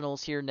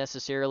Nationals here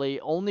necessarily,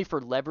 only for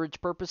leverage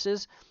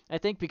purposes, I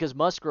think, because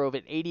Musgrove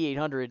at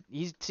 8,800,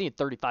 he's seeing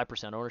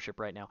 35% ownership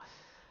right now.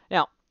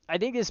 Now, I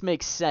think this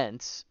makes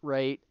sense,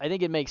 right? I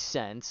think it makes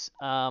sense.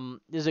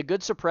 There's a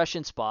good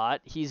suppression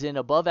spot. He's an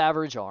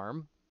above-average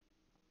arm.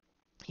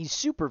 He's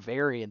super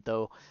variant,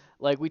 though.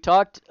 Like, we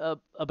talked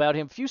about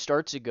him a few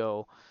starts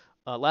ago,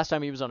 last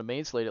time he was on a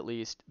main slate at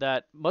least,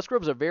 that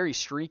Musgrove's a very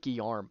streaky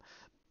arm.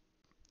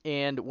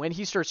 And when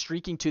he starts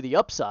streaking to the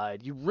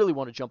upside, you really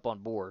want to jump on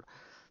board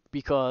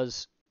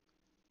because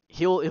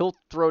he'll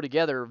throw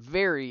together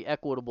very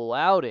equitable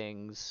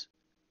outings,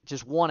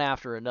 just one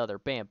after another,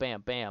 bam,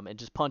 bam, bam, and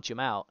just punch him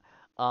out.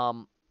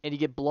 And you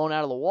get blown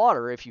out of the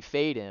water if you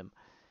fade him.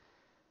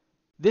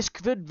 This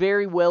could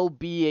very well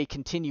be a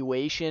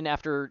continuation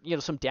after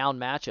some down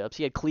matchups.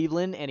 He had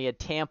Cleveland and he had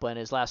Tampa in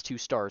his last two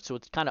starts, so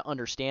it's kind of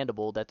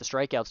understandable that the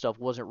strikeout stuff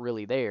wasn't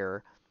really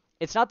there.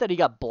 It's not that he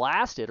got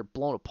blasted or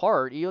blown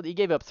apart. He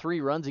gave up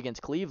 3 runs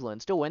against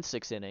Cleveland, still went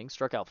 6 innings,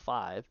 struck out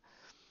 5,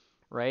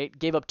 right?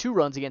 Gave up 2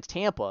 runs against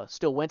Tampa,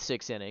 still went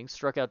 6 innings,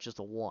 struck out just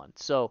a 1.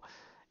 So,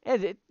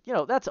 and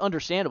that's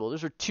understandable.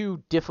 Those are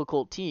 2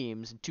 difficult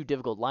teams and 2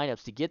 difficult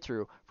lineups to get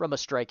through from a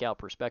strikeout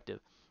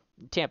perspective.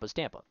 Tampa's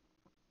Tampa.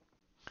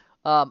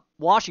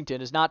 Washington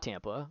is not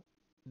Tampa.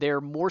 They're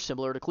more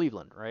similar to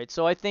Cleveland, right?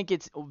 So I think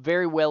it's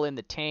very well in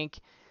the tank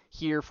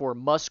here for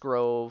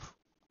Musgrove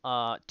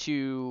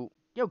to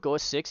go a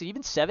 6 and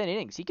even 7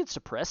 innings. He could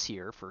suppress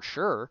here for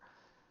sure.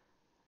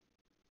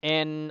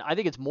 And I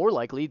think it's more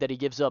likely that he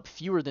gives up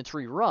fewer than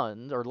 3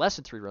 runs, or less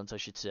than 3 runs, I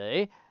should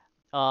say,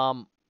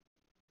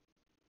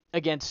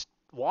 against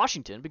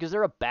Washington because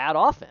they're a bad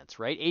offense,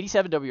 right?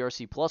 87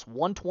 WRC plus,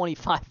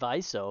 125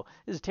 ISO.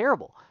 This is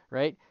terrible,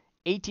 right?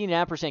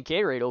 18.5%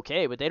 K rate,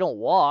 okay, but they don't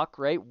walk,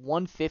 right?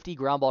 150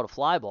 ground ball to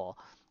fly ball.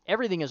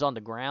 Everything is on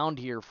the ground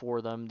here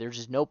for them. There's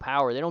just no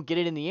power. They don't get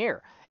it in the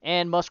air.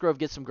 And Musgrove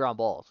gets some ground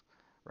balls,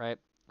 right?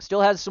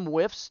 Still has some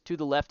whiffs to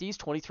the lefties,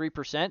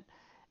 23%.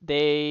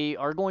 They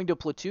are going to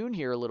platoon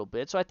here a little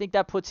bit, so I think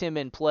that puts him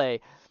in play.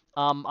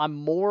 I'm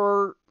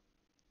more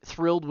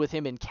thrilled with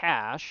him in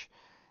cash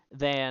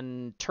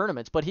than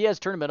tournaments, but he has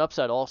tournament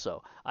upside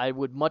also. I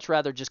would much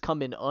rather just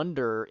come in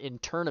under in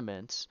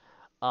tournaments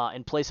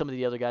and play some of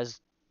the other guys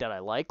that I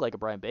like a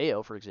Brian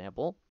Bayo, for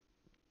example,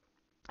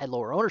 at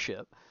lower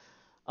ownership.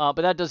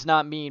 But that does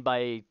not mean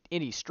by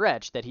any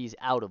stretch that he's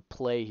out of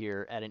play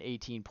here at an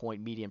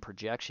 18-point median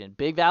projection.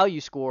 Big value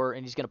score,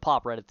 and he's going to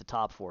pop right at the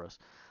top for us.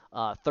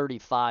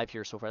 35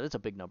 here so far. That's a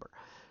big number.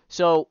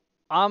 So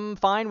I'm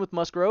fine with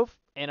Musgrove,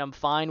 and I'm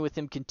fine with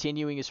him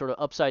continuing his sort of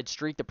upside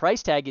streak. The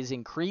price tag is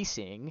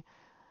increasing,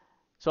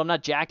 so I'm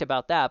not jacked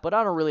about that, but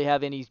I don't really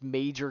have any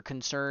major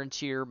concerns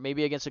here.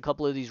 Maybe against a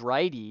couple of these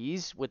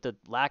righties with the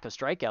lack of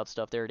strikeout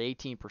stuff there at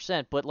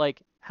 18%. But,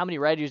 like, how many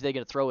righties are they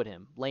going to throw at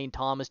him? Lane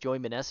Thomas, Joey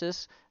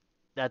Meneses?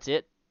 That's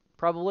it,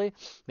 probably.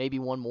 Maybe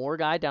one more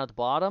guy down at the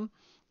bottom.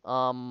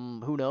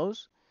 Who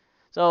knows?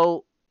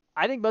 So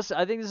I think this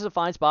is a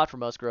fine spot for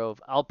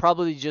Musgrove. I'll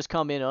probably just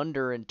come in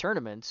under in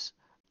tournaments,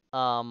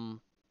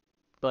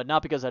 but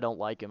not because I don't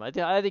like him. I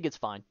think it's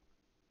fine.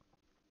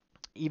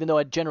 Even though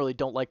I generally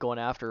don't like going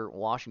after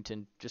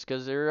Washington just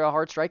because they're a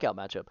hard strikeout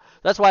matchup.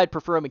 That's why I'd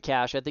prefer him in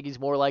cash. I think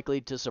he's more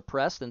likely to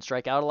suppress than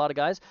strike out a lot of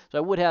guys. So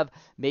I would have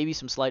maybe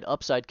some slight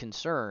upside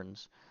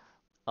concerns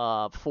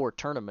for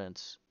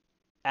tournaments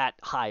at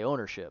high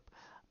ownership.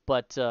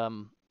 But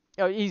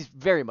he's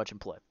very much in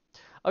play.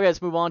 Okay,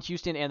 let's move on.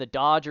 Houston and the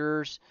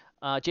Dodgers.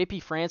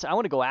 JP France, I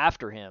want to go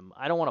after him.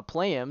 I don't want to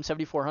play him.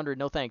 7,400,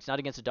 no thanks. Not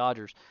against the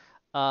Dodgers.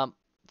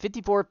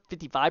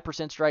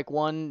 55% strike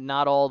one,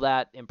 not all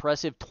that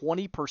impressive.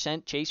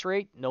 20% chase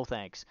rate, no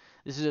thanks.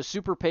 This is a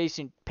super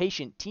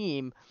patient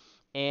team,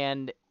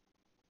 and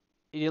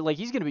he's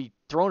going to be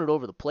throwing it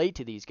over the plate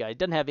to these guys.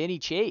 Doesn't have any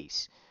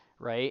chase,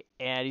 right?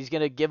 And he's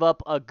going to give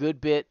up a good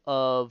bit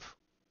of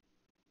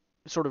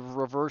sort of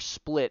reverse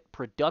split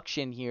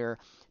production here.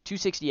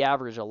 260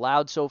 average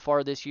allowed so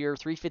far this year,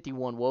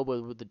 351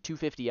 WOBA with the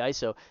 250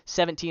 ISO,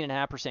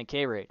 17.5%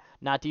 K rate.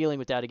 Not dealing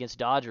with that against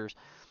Dodgers.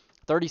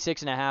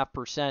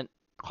 36.5%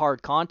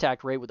 hard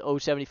contact rate with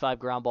 0.75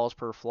 ground balls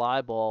per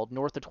fly ball,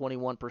 north of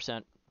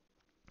 21%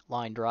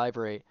 line drive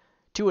rate,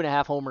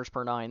 2.5 homers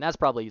per 9. That's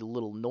probably a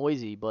little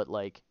noisy, but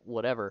like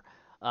whatever.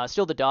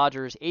 Still the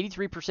Dodgers,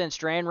 83%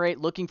 strand rate,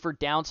 looking for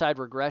downside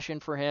regression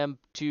for him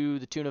to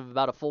the tune of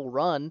about a full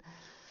run,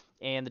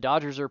 and the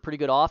Dodgers are a pretty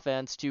good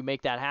offense to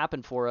make that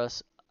happen for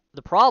us.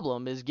 The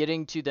problem is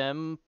getting to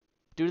them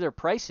due to their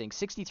pricing.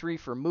 63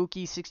 for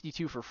Mookie,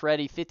 62 for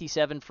Freddie,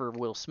 57 for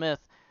Will Smith.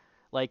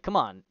 Like, come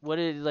on,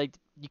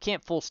 you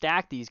can't full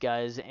stack these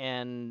guys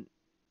and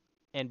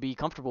be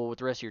comfortable with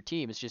the rest of your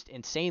team. It's just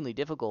insanely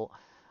difficult.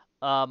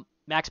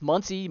 Max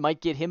Muncy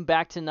might get him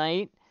back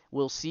tonight.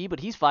 We'll see, but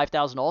he's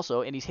 5,000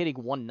 also, and he's hitting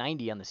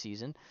 190 on the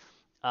season.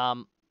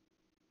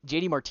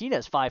 JD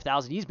Martinez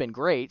 5,000. He's been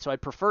great, so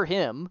I'd prefer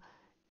him.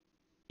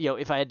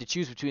 If I had to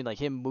choose between like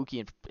him,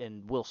 Mookie,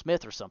 and Will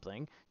Smith or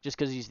something, just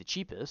because he's the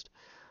cheapest.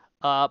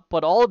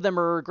 But all of them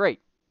are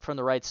great from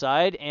the right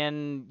side,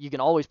 and you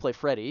can always play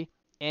Freddie.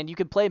 And you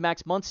can play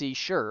Max Muncy,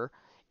 sure,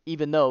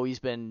 even though he's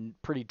been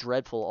pretty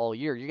dreadful all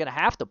year. You're going to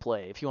have to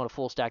play if you want to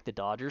full stack the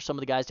Dodgers. Some of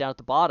the guys down at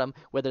the bottom,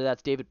 whether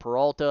that's David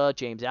Peralta,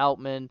 James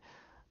Outman,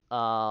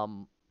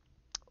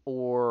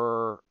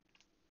 or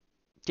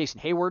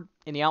Jason Hayward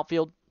in the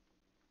outfield.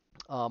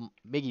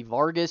 Miggy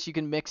Vargas you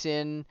can mix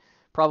in.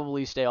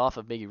 Probably stay off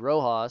of Miggy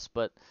Rojas.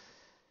 But,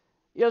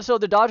 so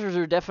the Dodgers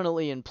are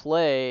definitely in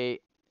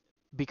play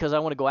because I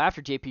want to go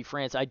after JP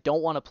France. I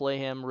don't want to play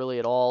him really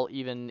at all,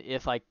 even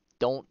if I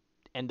don't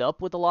end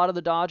up with a lot of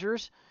the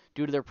Dodgers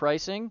due to their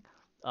pricing.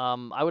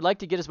 I would like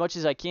to get as much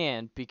as I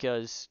can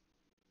because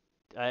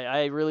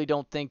I really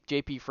don't think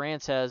JP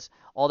France has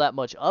all that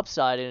much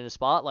upside in a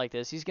spot like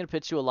this. He's going to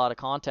pitch to a lot of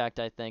contact,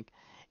 I think,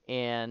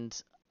 and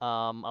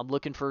I'm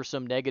looking for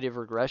some negative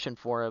regression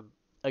for him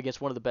against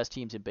one of the best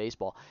teams in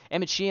baseball.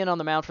 Emmett Sheehan on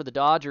the mound for the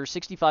Dodgers,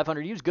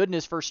 6,500. He was good in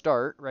his first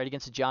start, right,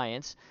 against the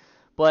Giants,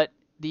 but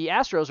the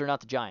Astros are not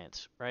the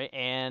Giants, right,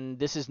 and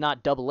this is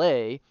not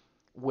Double-A,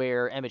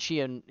 where Emmett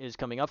Sheehan is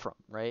coming up from,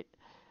 right?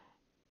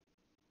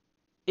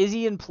 Is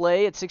he in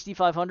play at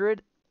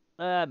 6,500?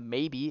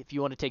 Maybe, if you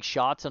want to take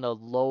shots on a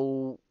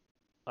low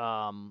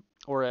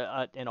or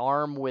an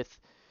arm with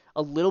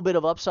a little bit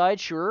of upside,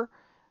 sure.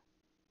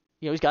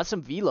 He's got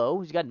some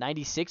velo. He's got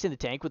 96 in the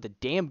tank with a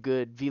damn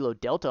good velo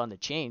delta on the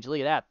change. Look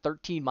at that,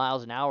 13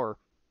 miles an hour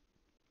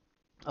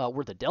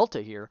worth of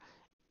delta here.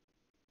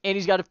 And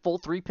he's got a full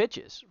 3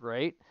 pitches,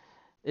 right?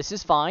 This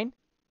is fine.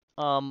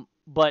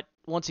 But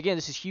once again,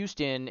 this is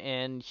Houston,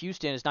 and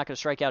Houston is not going to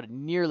strike out at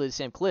nearly the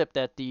same clip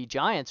that the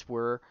Giants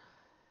were,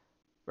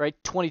 right?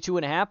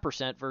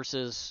 22.5%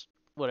 versus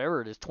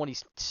whatever it is,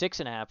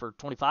 26.5 or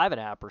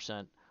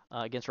 25.5%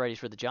 against righties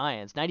for the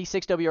Giants.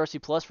 96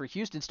 WRC plus for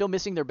Houston, still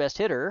missing their best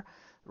hitter,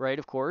 right?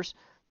 Of course,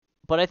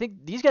 but I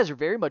think these guys are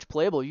very much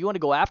playable. If you want to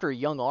go after a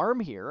young arm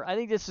here, I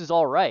think this is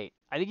all right.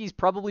 I think he's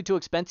probably too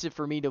expensive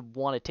for me to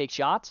want to take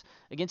shots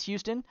against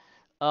Houston.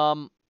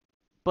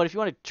 But if you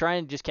want to try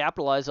and just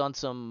capitalize on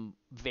some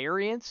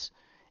variance,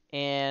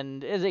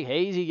 and it's like,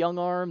 hey, he's a young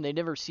arm, they've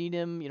never seen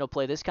him,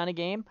 play this kind of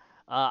game.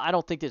 I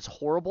don't think that's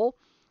horrible.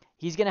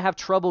 He's going to have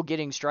trouble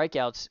getting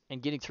strikeouts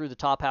and getting through the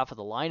top half of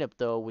the lineup,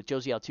 though, with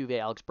Josie Altuve,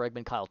 Alex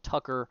Bregman, Kyle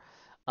Tucker.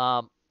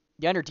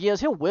 Yander Diaz,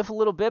 he'll whiff a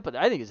little bit, but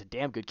I think he's a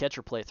damn good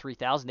catcher play at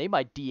 3,000. They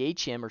might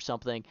DH him or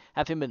something,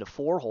 have him in the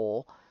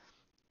 4-hole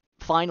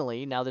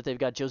finally, now that they've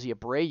got Josie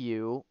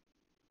Abreu,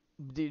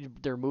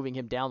 they're moving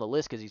him down the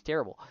list because he's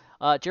terrible.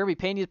 Jeremy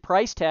Pena's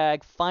price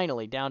tag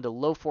finally down to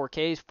low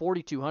 4Ks,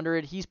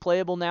 4,200. He's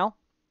playable now.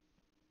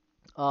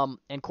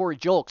 And Corey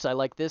Julks, I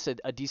like this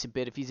a decent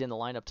bit if he's in the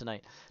lineup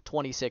tonight,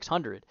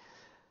 2,600.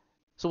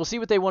 So we'll see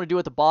what they want to do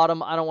at the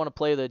bottom. I don't want to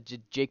play the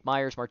Jake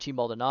Myers, Martin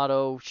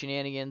Maldonado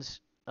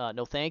shenanigans.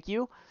 No, thank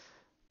you.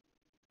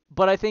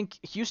 But I think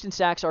Houston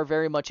Sacks are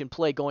very much in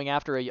play going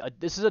after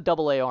this is a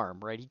double-A arm,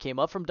 right? He came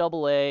up from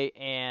double-A,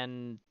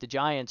 and the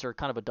Giants are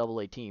kind of a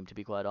double-A team, to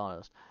be quite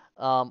honest.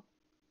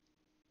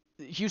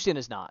 Houston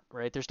is not,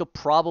 right? They're still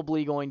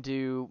probably going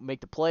to make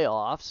the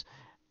playoffs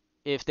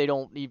if they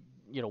don't,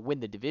 win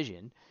the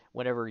division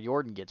whenever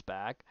Jordan gets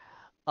back.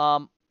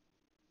 But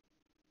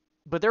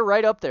they're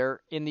right up there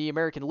in the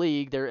American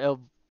League. They're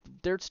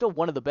still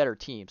one of the better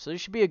teams. So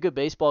this should be a good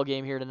baseball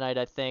game here tonight,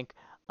 I think.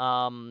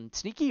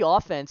 Sneaky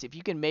offense, if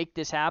you can make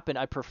this happen.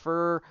 I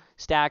prefer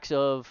stacks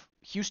of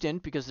Houston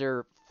because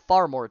they're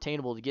far more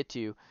attainable to get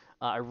to.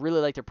 I really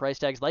like their price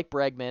tags, like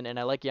Bregman, and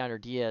I like Yainer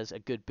Diaz a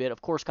good bit.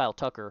 Of course, Kyle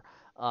Tucker.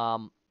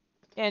 And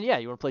yeah,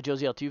 you want to play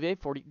Josie Altuve?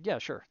 40? Yeah,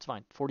 sure, it's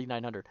fine.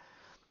 4,900.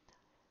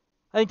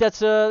 I think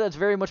that's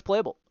very much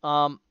playable.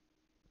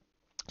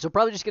 So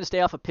probably just going to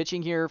stay off of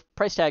pitching here.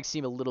 Price tags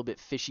seem a little bit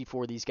fishy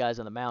for these guys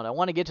on the mound. I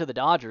want to get to the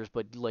Dodgers,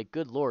 but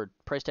good lord,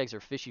 price tags are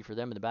fishy for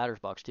them in the batter's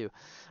box too.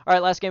 All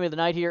right, last game of the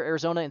night here,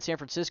 Arizona and San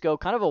Francisco.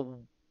 Kind of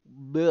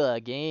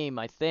a game,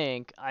 I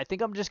think. I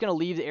think I'm just going to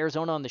leave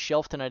Arizona on the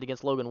shelf tonight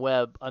against Logan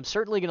Webb. I'm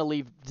certainly going to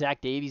leave Zach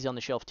Davies on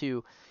the shelf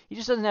too. He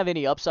just doesn't have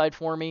any upside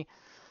for me.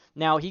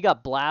 Now, he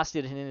got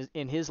blasted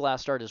in his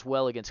last start as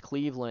well against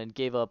Cleveland,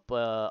 gave up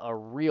a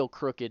real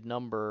crooked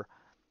number.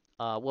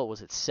 What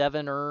was it?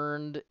 7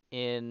 earned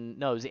in,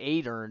 no, it was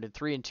 8 earned in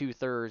 3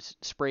 2/3,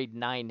 sprayed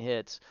 9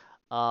 hits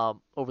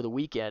over the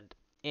weekend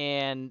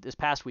and this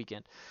past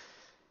weekend.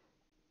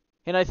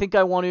 And I think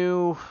I want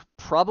to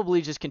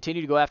probably just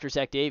continue to go after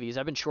Zach Davies.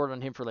 I've been short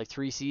on him for like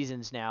 3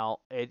 seasons now,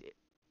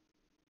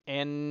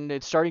 and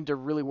it's starting to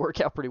really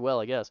work out pretty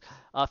well, I guess.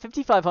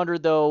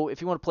 5,500 though,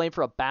 if you want to play him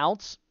for a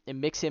bounce and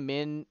mix him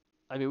in.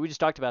 I mean, we just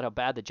talked about how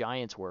bad the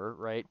Giants were,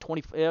 right?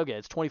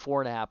 It's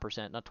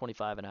 24.5%, not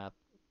 25.5%.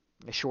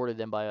 I shorted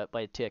them by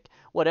a tick.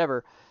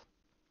 Whatever.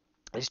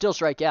 They still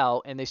strike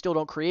out, and they still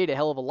don't create a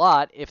hell of a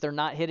lot if they're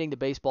not hitting the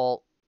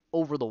baseball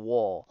over the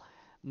wall.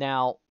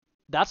 Now,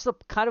 that's the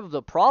kind of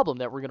the problem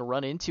that we're going to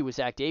run into with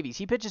Zach Davies.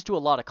 He pitches to a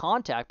lot of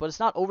contact, but it's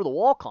not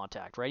over-the-wall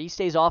contact, right? He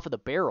stays off of the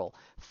barrel.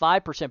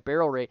 5%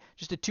 barrel rate,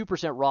 just a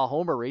 2% raw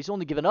homer rate. He's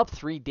only given up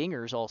 3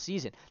 dingers all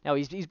season. Now,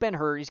 he's been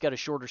hurt. He's got a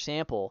shorter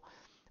sample,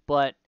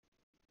 but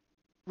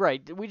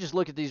right, we just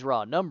look at these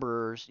raw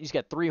numbers. He's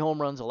got 3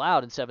 home runs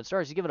allowed in 7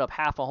 starts. He's given up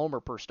half a homer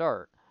per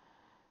start.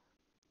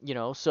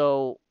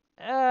 So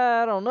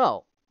I don't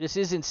know. This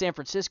is in San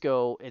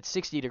Francisco. It's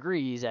 60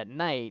 degrees at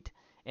night,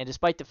 and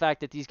despite the fact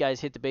that these guys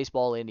hit the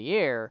baseball in the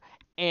air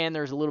and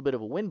there's a little bit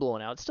of a wind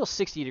blowing out, it's still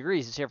 60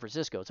 degrees in San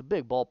Francisco. It's a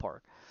big ballpark.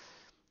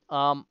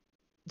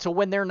 So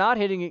when they're not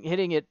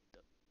hitting it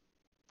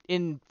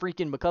in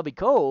freaking McCovey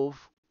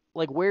Cove,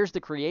 like where's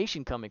the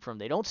creation coming from?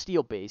 They don't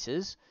steal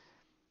bases.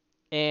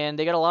 And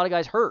they got a lot of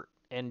guys hurt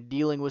and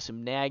dealing with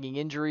some nagging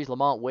injuries.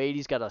 Lamont Wade,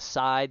 he's got a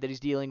side that he's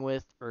dealing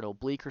with, or an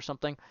oblique or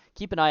something.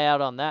 Keep an eye out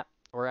on that,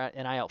 or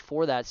an eye out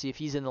for that. See if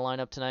he's in the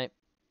lineup tonight.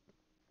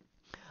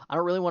 I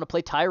don't really want to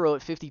play Tyro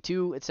at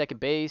 52 at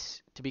second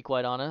base, to be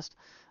quite honest.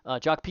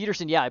 Jock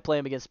Peterson, yeah, I play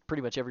him against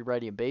pretty much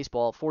everybody in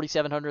baseball.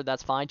 4,700,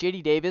 that's fine.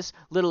 J.D. Davis,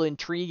 little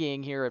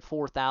intriguing here at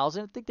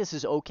 4,000. I think this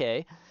is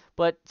okay.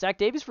 But Zach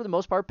Davis, for the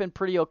most part, been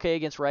pretty okay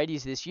against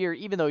righties this year,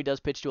 even though he does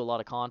pitch to a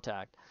lot of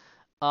contact.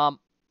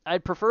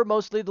 I'd prefer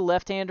mostly the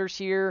left-handers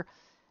here.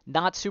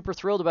 Not super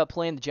thrilled about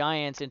playing the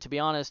Giants, and to be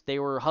honest, they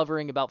were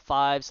hovering about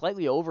 5,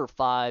 slightly over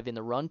 5 in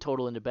the run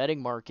total in the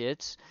betting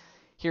markets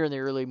here in the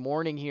early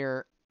morning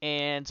here,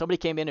 and somebody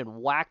came in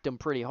and whacked them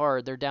pretty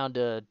hard. They're down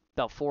to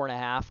about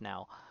 4.5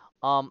 now.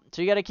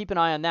 So you got to keep an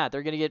eye on that.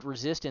 They're going to get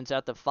resistance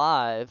at the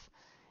 5,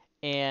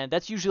 and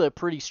that's usually a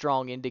pretty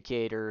strong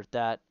indicator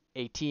that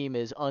a team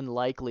is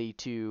unlikely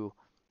to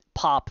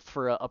pop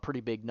for a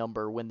pretty big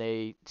number when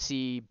they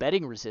see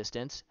betting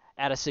resistance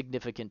at a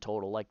significant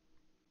total, like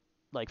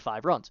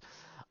 5 runs.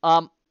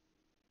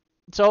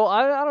 So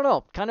I don't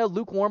know, kind of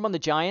lukewarm on the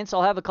Giants.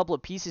 I'll have a couple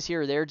of pieces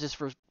here or there just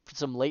for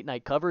some late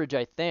night coverage,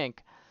 I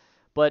think.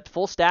 But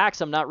full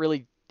stacks, I'm not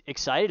really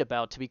excited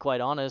about, to be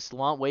quite honest.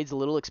 Lamont Wade's a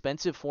little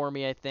expensive for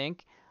me, I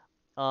think.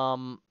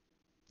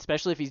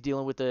 Especially if he's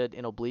dealing with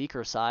an oblique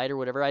or a side or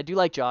whatever. I do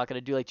like Jock and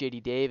I do like J.D.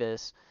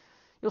 Davis.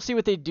 You'll see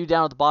what they do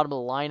down at the bottom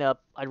of the lineup.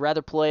 I'd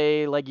rather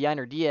play like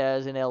Yainer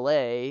Diaz in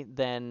L.A.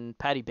 than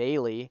Patty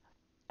Bailey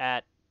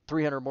at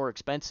 300 more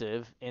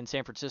expensive in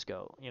San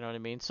Francisco. You know what I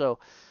mean? So,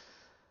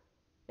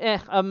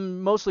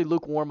 I'm mostly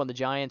lukewarm on the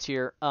Giants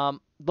here.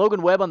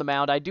 Logan Webb on the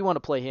mound, I do want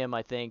to play him,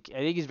 I think. I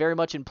think he's very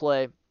much in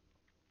play.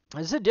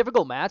 This is a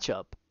difficult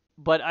matchup,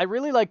 but I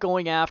really like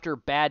going after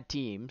bad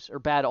teams or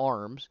bad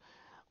arms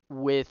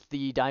with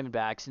the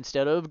Diamondbacks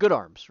instead of good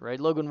arms, right?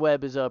 Logan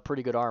Webb is a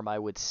pretty good arm, I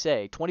would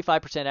say.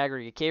 25%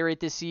 aggregate K rate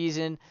this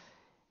season.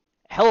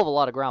 hell of a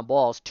lot of ground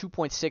balls,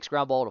 2.6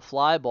 ground ball to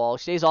fly ball.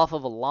 Stays off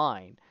of a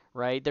line,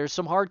 right? There's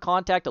some hard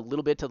contact a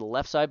little bit to the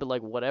left side, but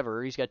like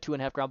whatever. He's got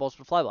 2.5 ground balls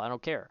to fly ball. I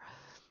don't care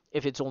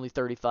if it's only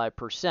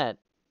 35%.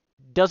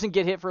 Doesn't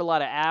get hit for a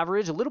lot of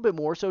average, a little bit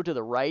more so to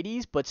the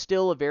righties, but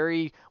still a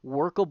very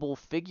workable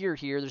figure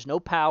here. There's no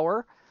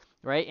power,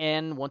 right?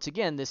 And once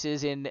again, this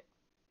is in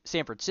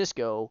San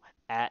Francisco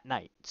at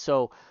night.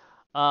 So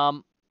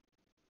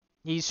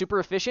he's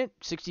super efficient,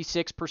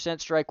 66%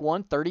 strike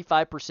one,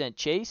 35%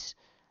 chase.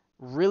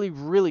 Really,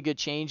 really good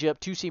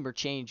changeup, two-seamer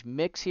change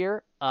mix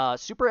here.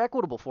 Super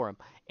equitable for him.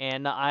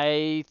 And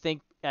I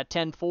think at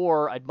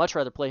 10-4, I'd much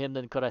rather play him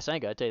than Kodai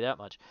Senga, I'll tell you that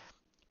much.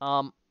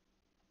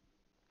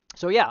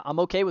 So yeah, I'm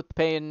okay with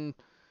paying,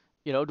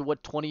 to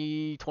what,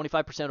 20,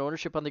 25%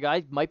 ownership on the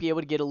guy. Might be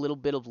able to get a little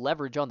bit of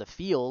leverage on the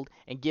field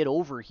and get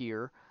over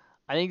here.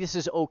 I think this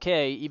is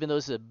okay, even though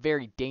this is a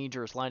very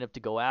dangerous lineup to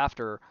go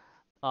after.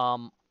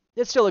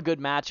 It's still a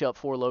good matchup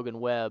for Logan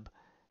Webb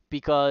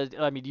because,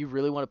 I mean, do you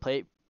really want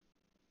to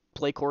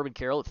play Corbin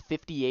Carroll at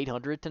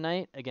 5,800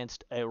 tonight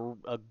against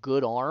a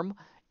good arm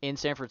in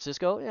San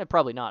Francisco? Yeah,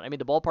 probably not. I mean,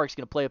 the ballpark's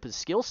going to play up his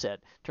skill set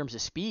in terms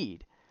of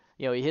speed.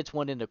 He hits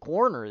one in the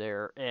corner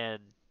there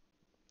and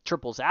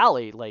triples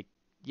alley, like,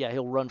 yeah,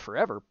 he'll run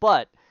forever.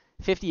 But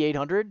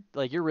 5,800,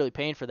 like, you're really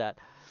paying for that.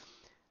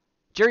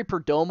 Jerry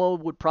Perdomo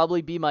would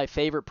probably be my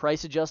favorite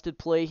price-adjusted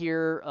play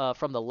here,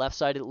 from the left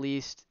side at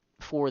least,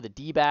 for the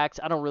D-backs.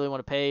 I don't really want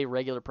to pay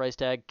regular price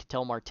tag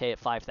Ketel Marte at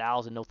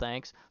 5,000, no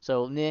thanks.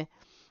 So,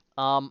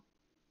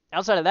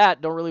 outside of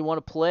that, don't really want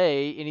to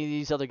play any of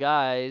these other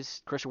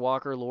guys, Christian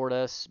Walker,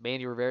 Lourdes,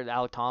 Manny Rivera,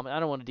 Alec Thomas. I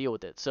don't want to deal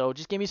with it. So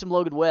just give me some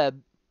Logan Webb.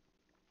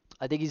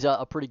 I think he's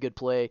a pretty good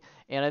play,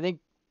 and I think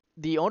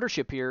the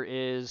ownership here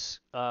is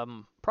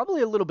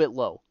probably a little bit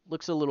low.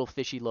 Looks a little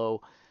fishy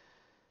low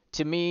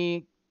to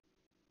me,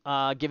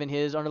 given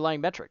his underlying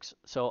metrics.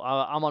 So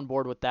I'm on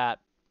board with that.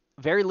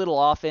 Very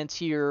little offense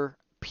here,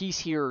 piece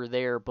here or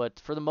there, but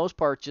for the most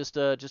part, just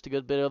a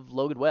good bit of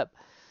Logan Webb.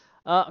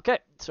 Okay,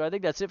 so I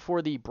think that's it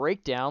for the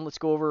breakdown. Let's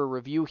go over a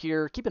review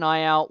here. Keep an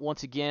eye out,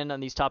 once again, on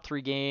these top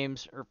 3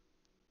 games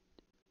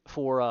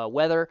for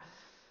weather.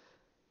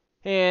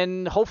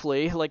 And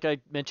hopefully, like I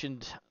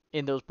mentioned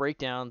in those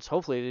breakdowns,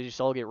 hopefully they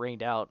just all get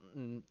rained out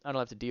and I don't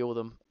have to deal with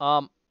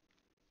them.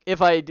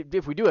 If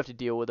we do have to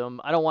deal with them,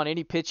 I don't want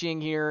any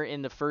pitching here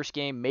in the first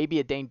game.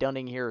 Maybe a Dane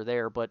Dunning here or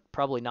there, but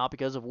probably not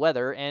because of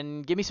weather.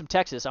 And give me some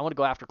Texas. I want to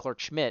go after Clark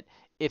Schmidt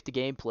if the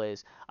game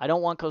plays. I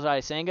don't want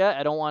Kodai Senga.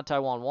 I don't want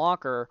Taijuan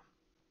Walker.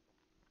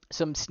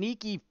 Some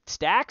sneaky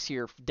stacks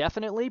here,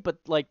 definitely, but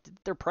like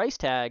their price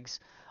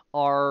tags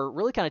are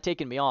really kind of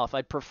taking me off.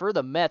 I'd prefer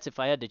the Mets if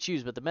I had to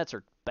choose, but the Mets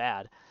are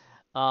bad.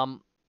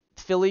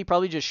 Philly,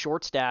 probably just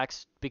short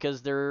stacks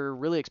because they're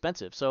really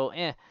expensive. So,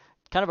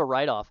 kind of a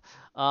write-off.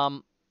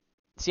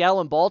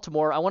 Seattle and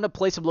Baltimore, I want to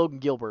play some Logan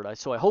Gilbert,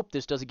 so I hope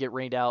this doesn't get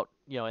rained out,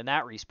 in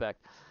that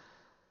respect.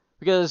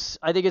 Because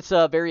I think it's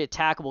a very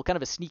attackable, kind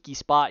of a sneaky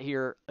spot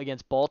here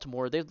against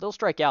Baltimore. They'll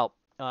strike out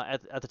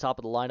at the top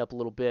of the lineup a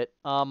little bit.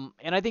 And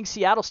I think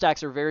Seattle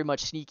stacks are very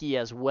much sneaky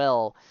as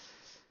well.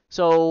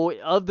 So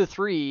of the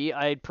 3,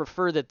 I'd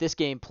prefer that this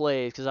game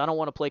plays because I don't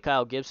want to play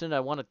Kyle Gibson. I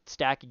want to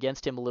stack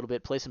against him a little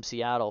bit, play some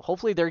Seattle.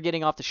 Hopefully they're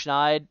getting off the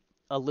schneid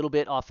a little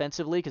bit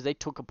offensively because they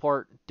took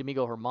apart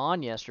Domingo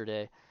Germán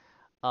yesterday.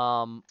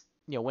 When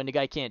the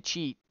guy can't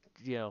cheat,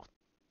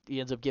 he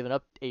ends up giving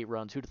up 8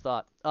 runs. Who'd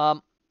have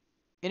thought?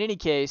 In any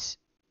case,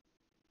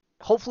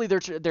 hopefully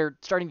they're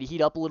starting to heat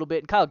up a little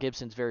bit, and Kyle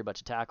Gibson's very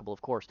much attackable,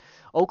 of course.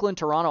 Oakland,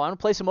 Toronto. I'm going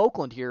to play some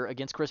Oakland here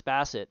against Chris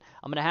Bassett.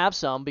 I'm going to have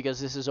some because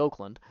this is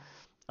Oakland.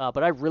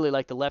 But I really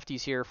like the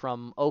lefties here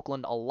from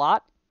Oakland a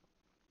lot.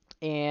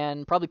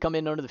 And probably come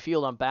in under the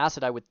field on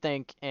Bassett, I would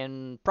think.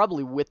 And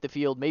probably with the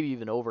field, maybe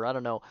even over. I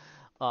don't know.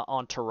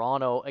 On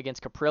Toronto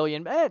against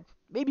Caprillion.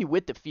 Maybe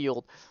with the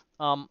field.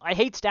 I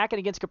hate stacking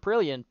against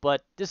Caprillion,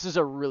 but this is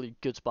a really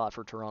good spot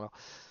for Toronto.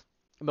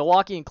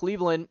 Milwaukee and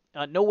Cleveland.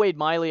 No Wade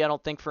Miley, I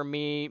don't think, for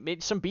me.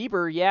 Maybe some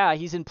Bieber. Yeah,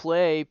 he's in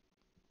play.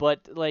 But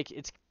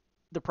it's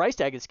the price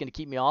tag is going to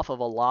keep me off of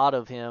a lot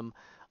of him.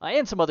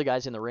 And some other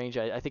guys in the range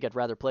I think I'd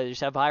rather play. They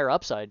just have higher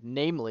upside,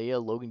 namely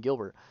Logan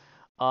Gilbert.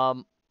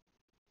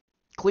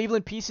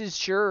 Cleveland pieces,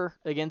 sure,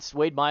 against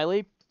Wade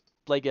Miley.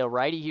 Like a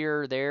righty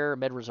here or there,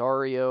 Med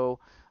Rosario,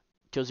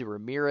 Jose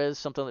Ramirez,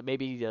 something that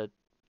maybe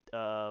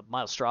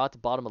Miles Straw at the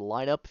bottom of the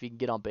lineup if he can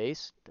get on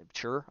base.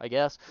 Sure, I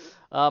guess.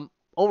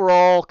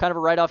 Overall, kind of a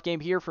write-off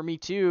game here for me,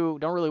 too.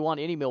 Don't really want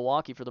any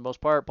Milwaukee for the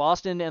most part.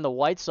 Boston and the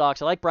White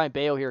Sox. I like Brian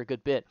Bayo here a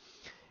good bit.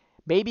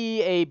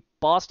 Maybe a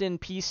Boston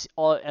piece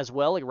as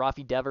well, like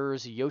Rafi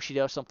Devers,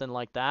 Yoshida, something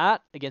like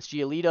that, against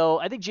Giolito.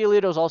 I think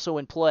Giolito's also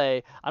in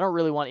play. I don't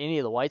really want any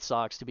of the White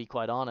Sox, to be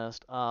quite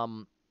honest.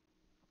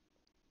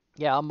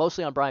 Yeah, I'm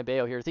mostly on Brian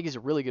Bayo here. I think he's a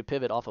really good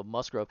pivot off of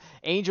Musgrove.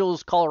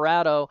 Angels,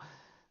 Colorado,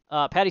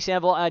 Patty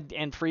Sandoval,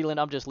 and Freeland,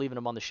 I'm just leaving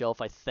them on the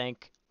shelf, I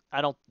think.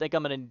 I don't think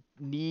I'm going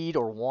to need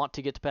or want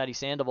to get to Patty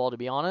Sandoval, to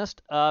be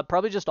honest.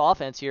 Probably just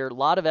offense here. A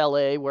lot of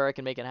LA where I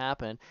can make it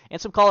happen.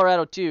 And some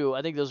Colorado, too.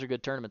 I think those are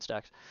good tournament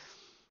stacks.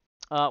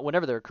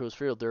 Whenever they're at Coors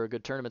Field, they're a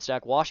good tournament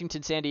stack.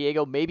 Washington, San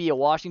Diego, maybe a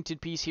Washington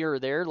piece here or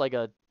there, like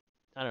a,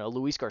 I don't know,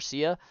 Luis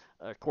Garcia,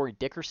 Corey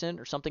Dickerson,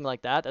 or something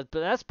like that. But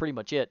that's pretty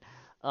much it.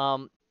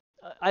 Um,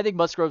 I think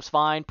Musgrove's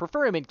fine.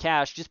 Prefer him in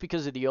cash just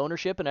because of the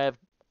ownership, and I have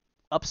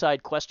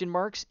upside question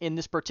marks in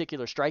this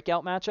particular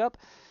strikeout matchup.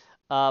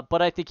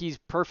 But I think he's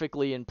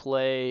perfectly in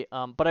play.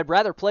 But I'd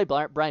rather play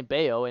Brian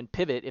Bayo and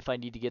pivot if I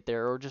need to get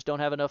there, or just don't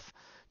have enough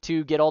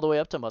to get all the way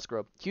up to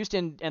Musgrove.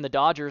 Houston and the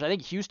Dodgers. I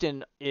think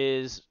Houston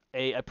is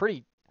a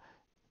pretty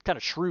kind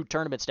of shrewd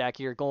tournament stack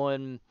here,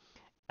 going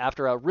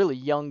after a really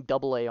young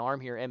Double-A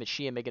arm here, Emmett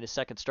Sheehan making his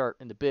second start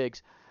in the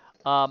bigs.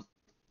 I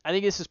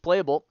think this is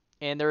playable,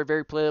 and there are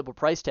very playable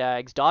price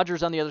tags.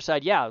 Dodgers on the other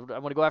side, yeah, I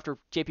want to go after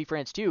JP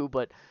France too,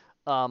 but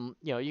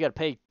you got to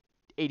pay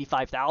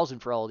 85,000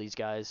 for all of these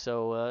guys,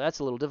 so that's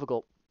a little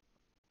difficult.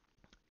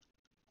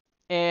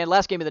 And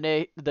last game of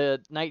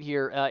the night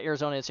here,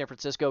 Arizona and San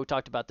Francisco. We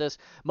talked about this.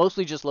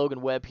 Mostly just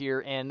Logan Webb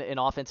here and an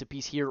offensive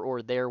piece here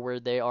or there where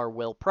they are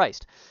well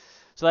priced.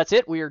 So that's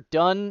it. We are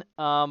done.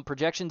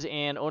 Projections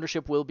and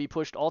ownership will be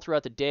pushed all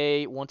throughout the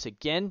day. Once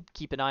again,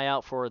 keep an eye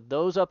out for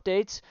those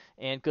updates,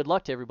 and good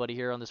luck to everybody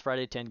here on this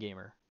Friday 10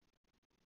 Gamer.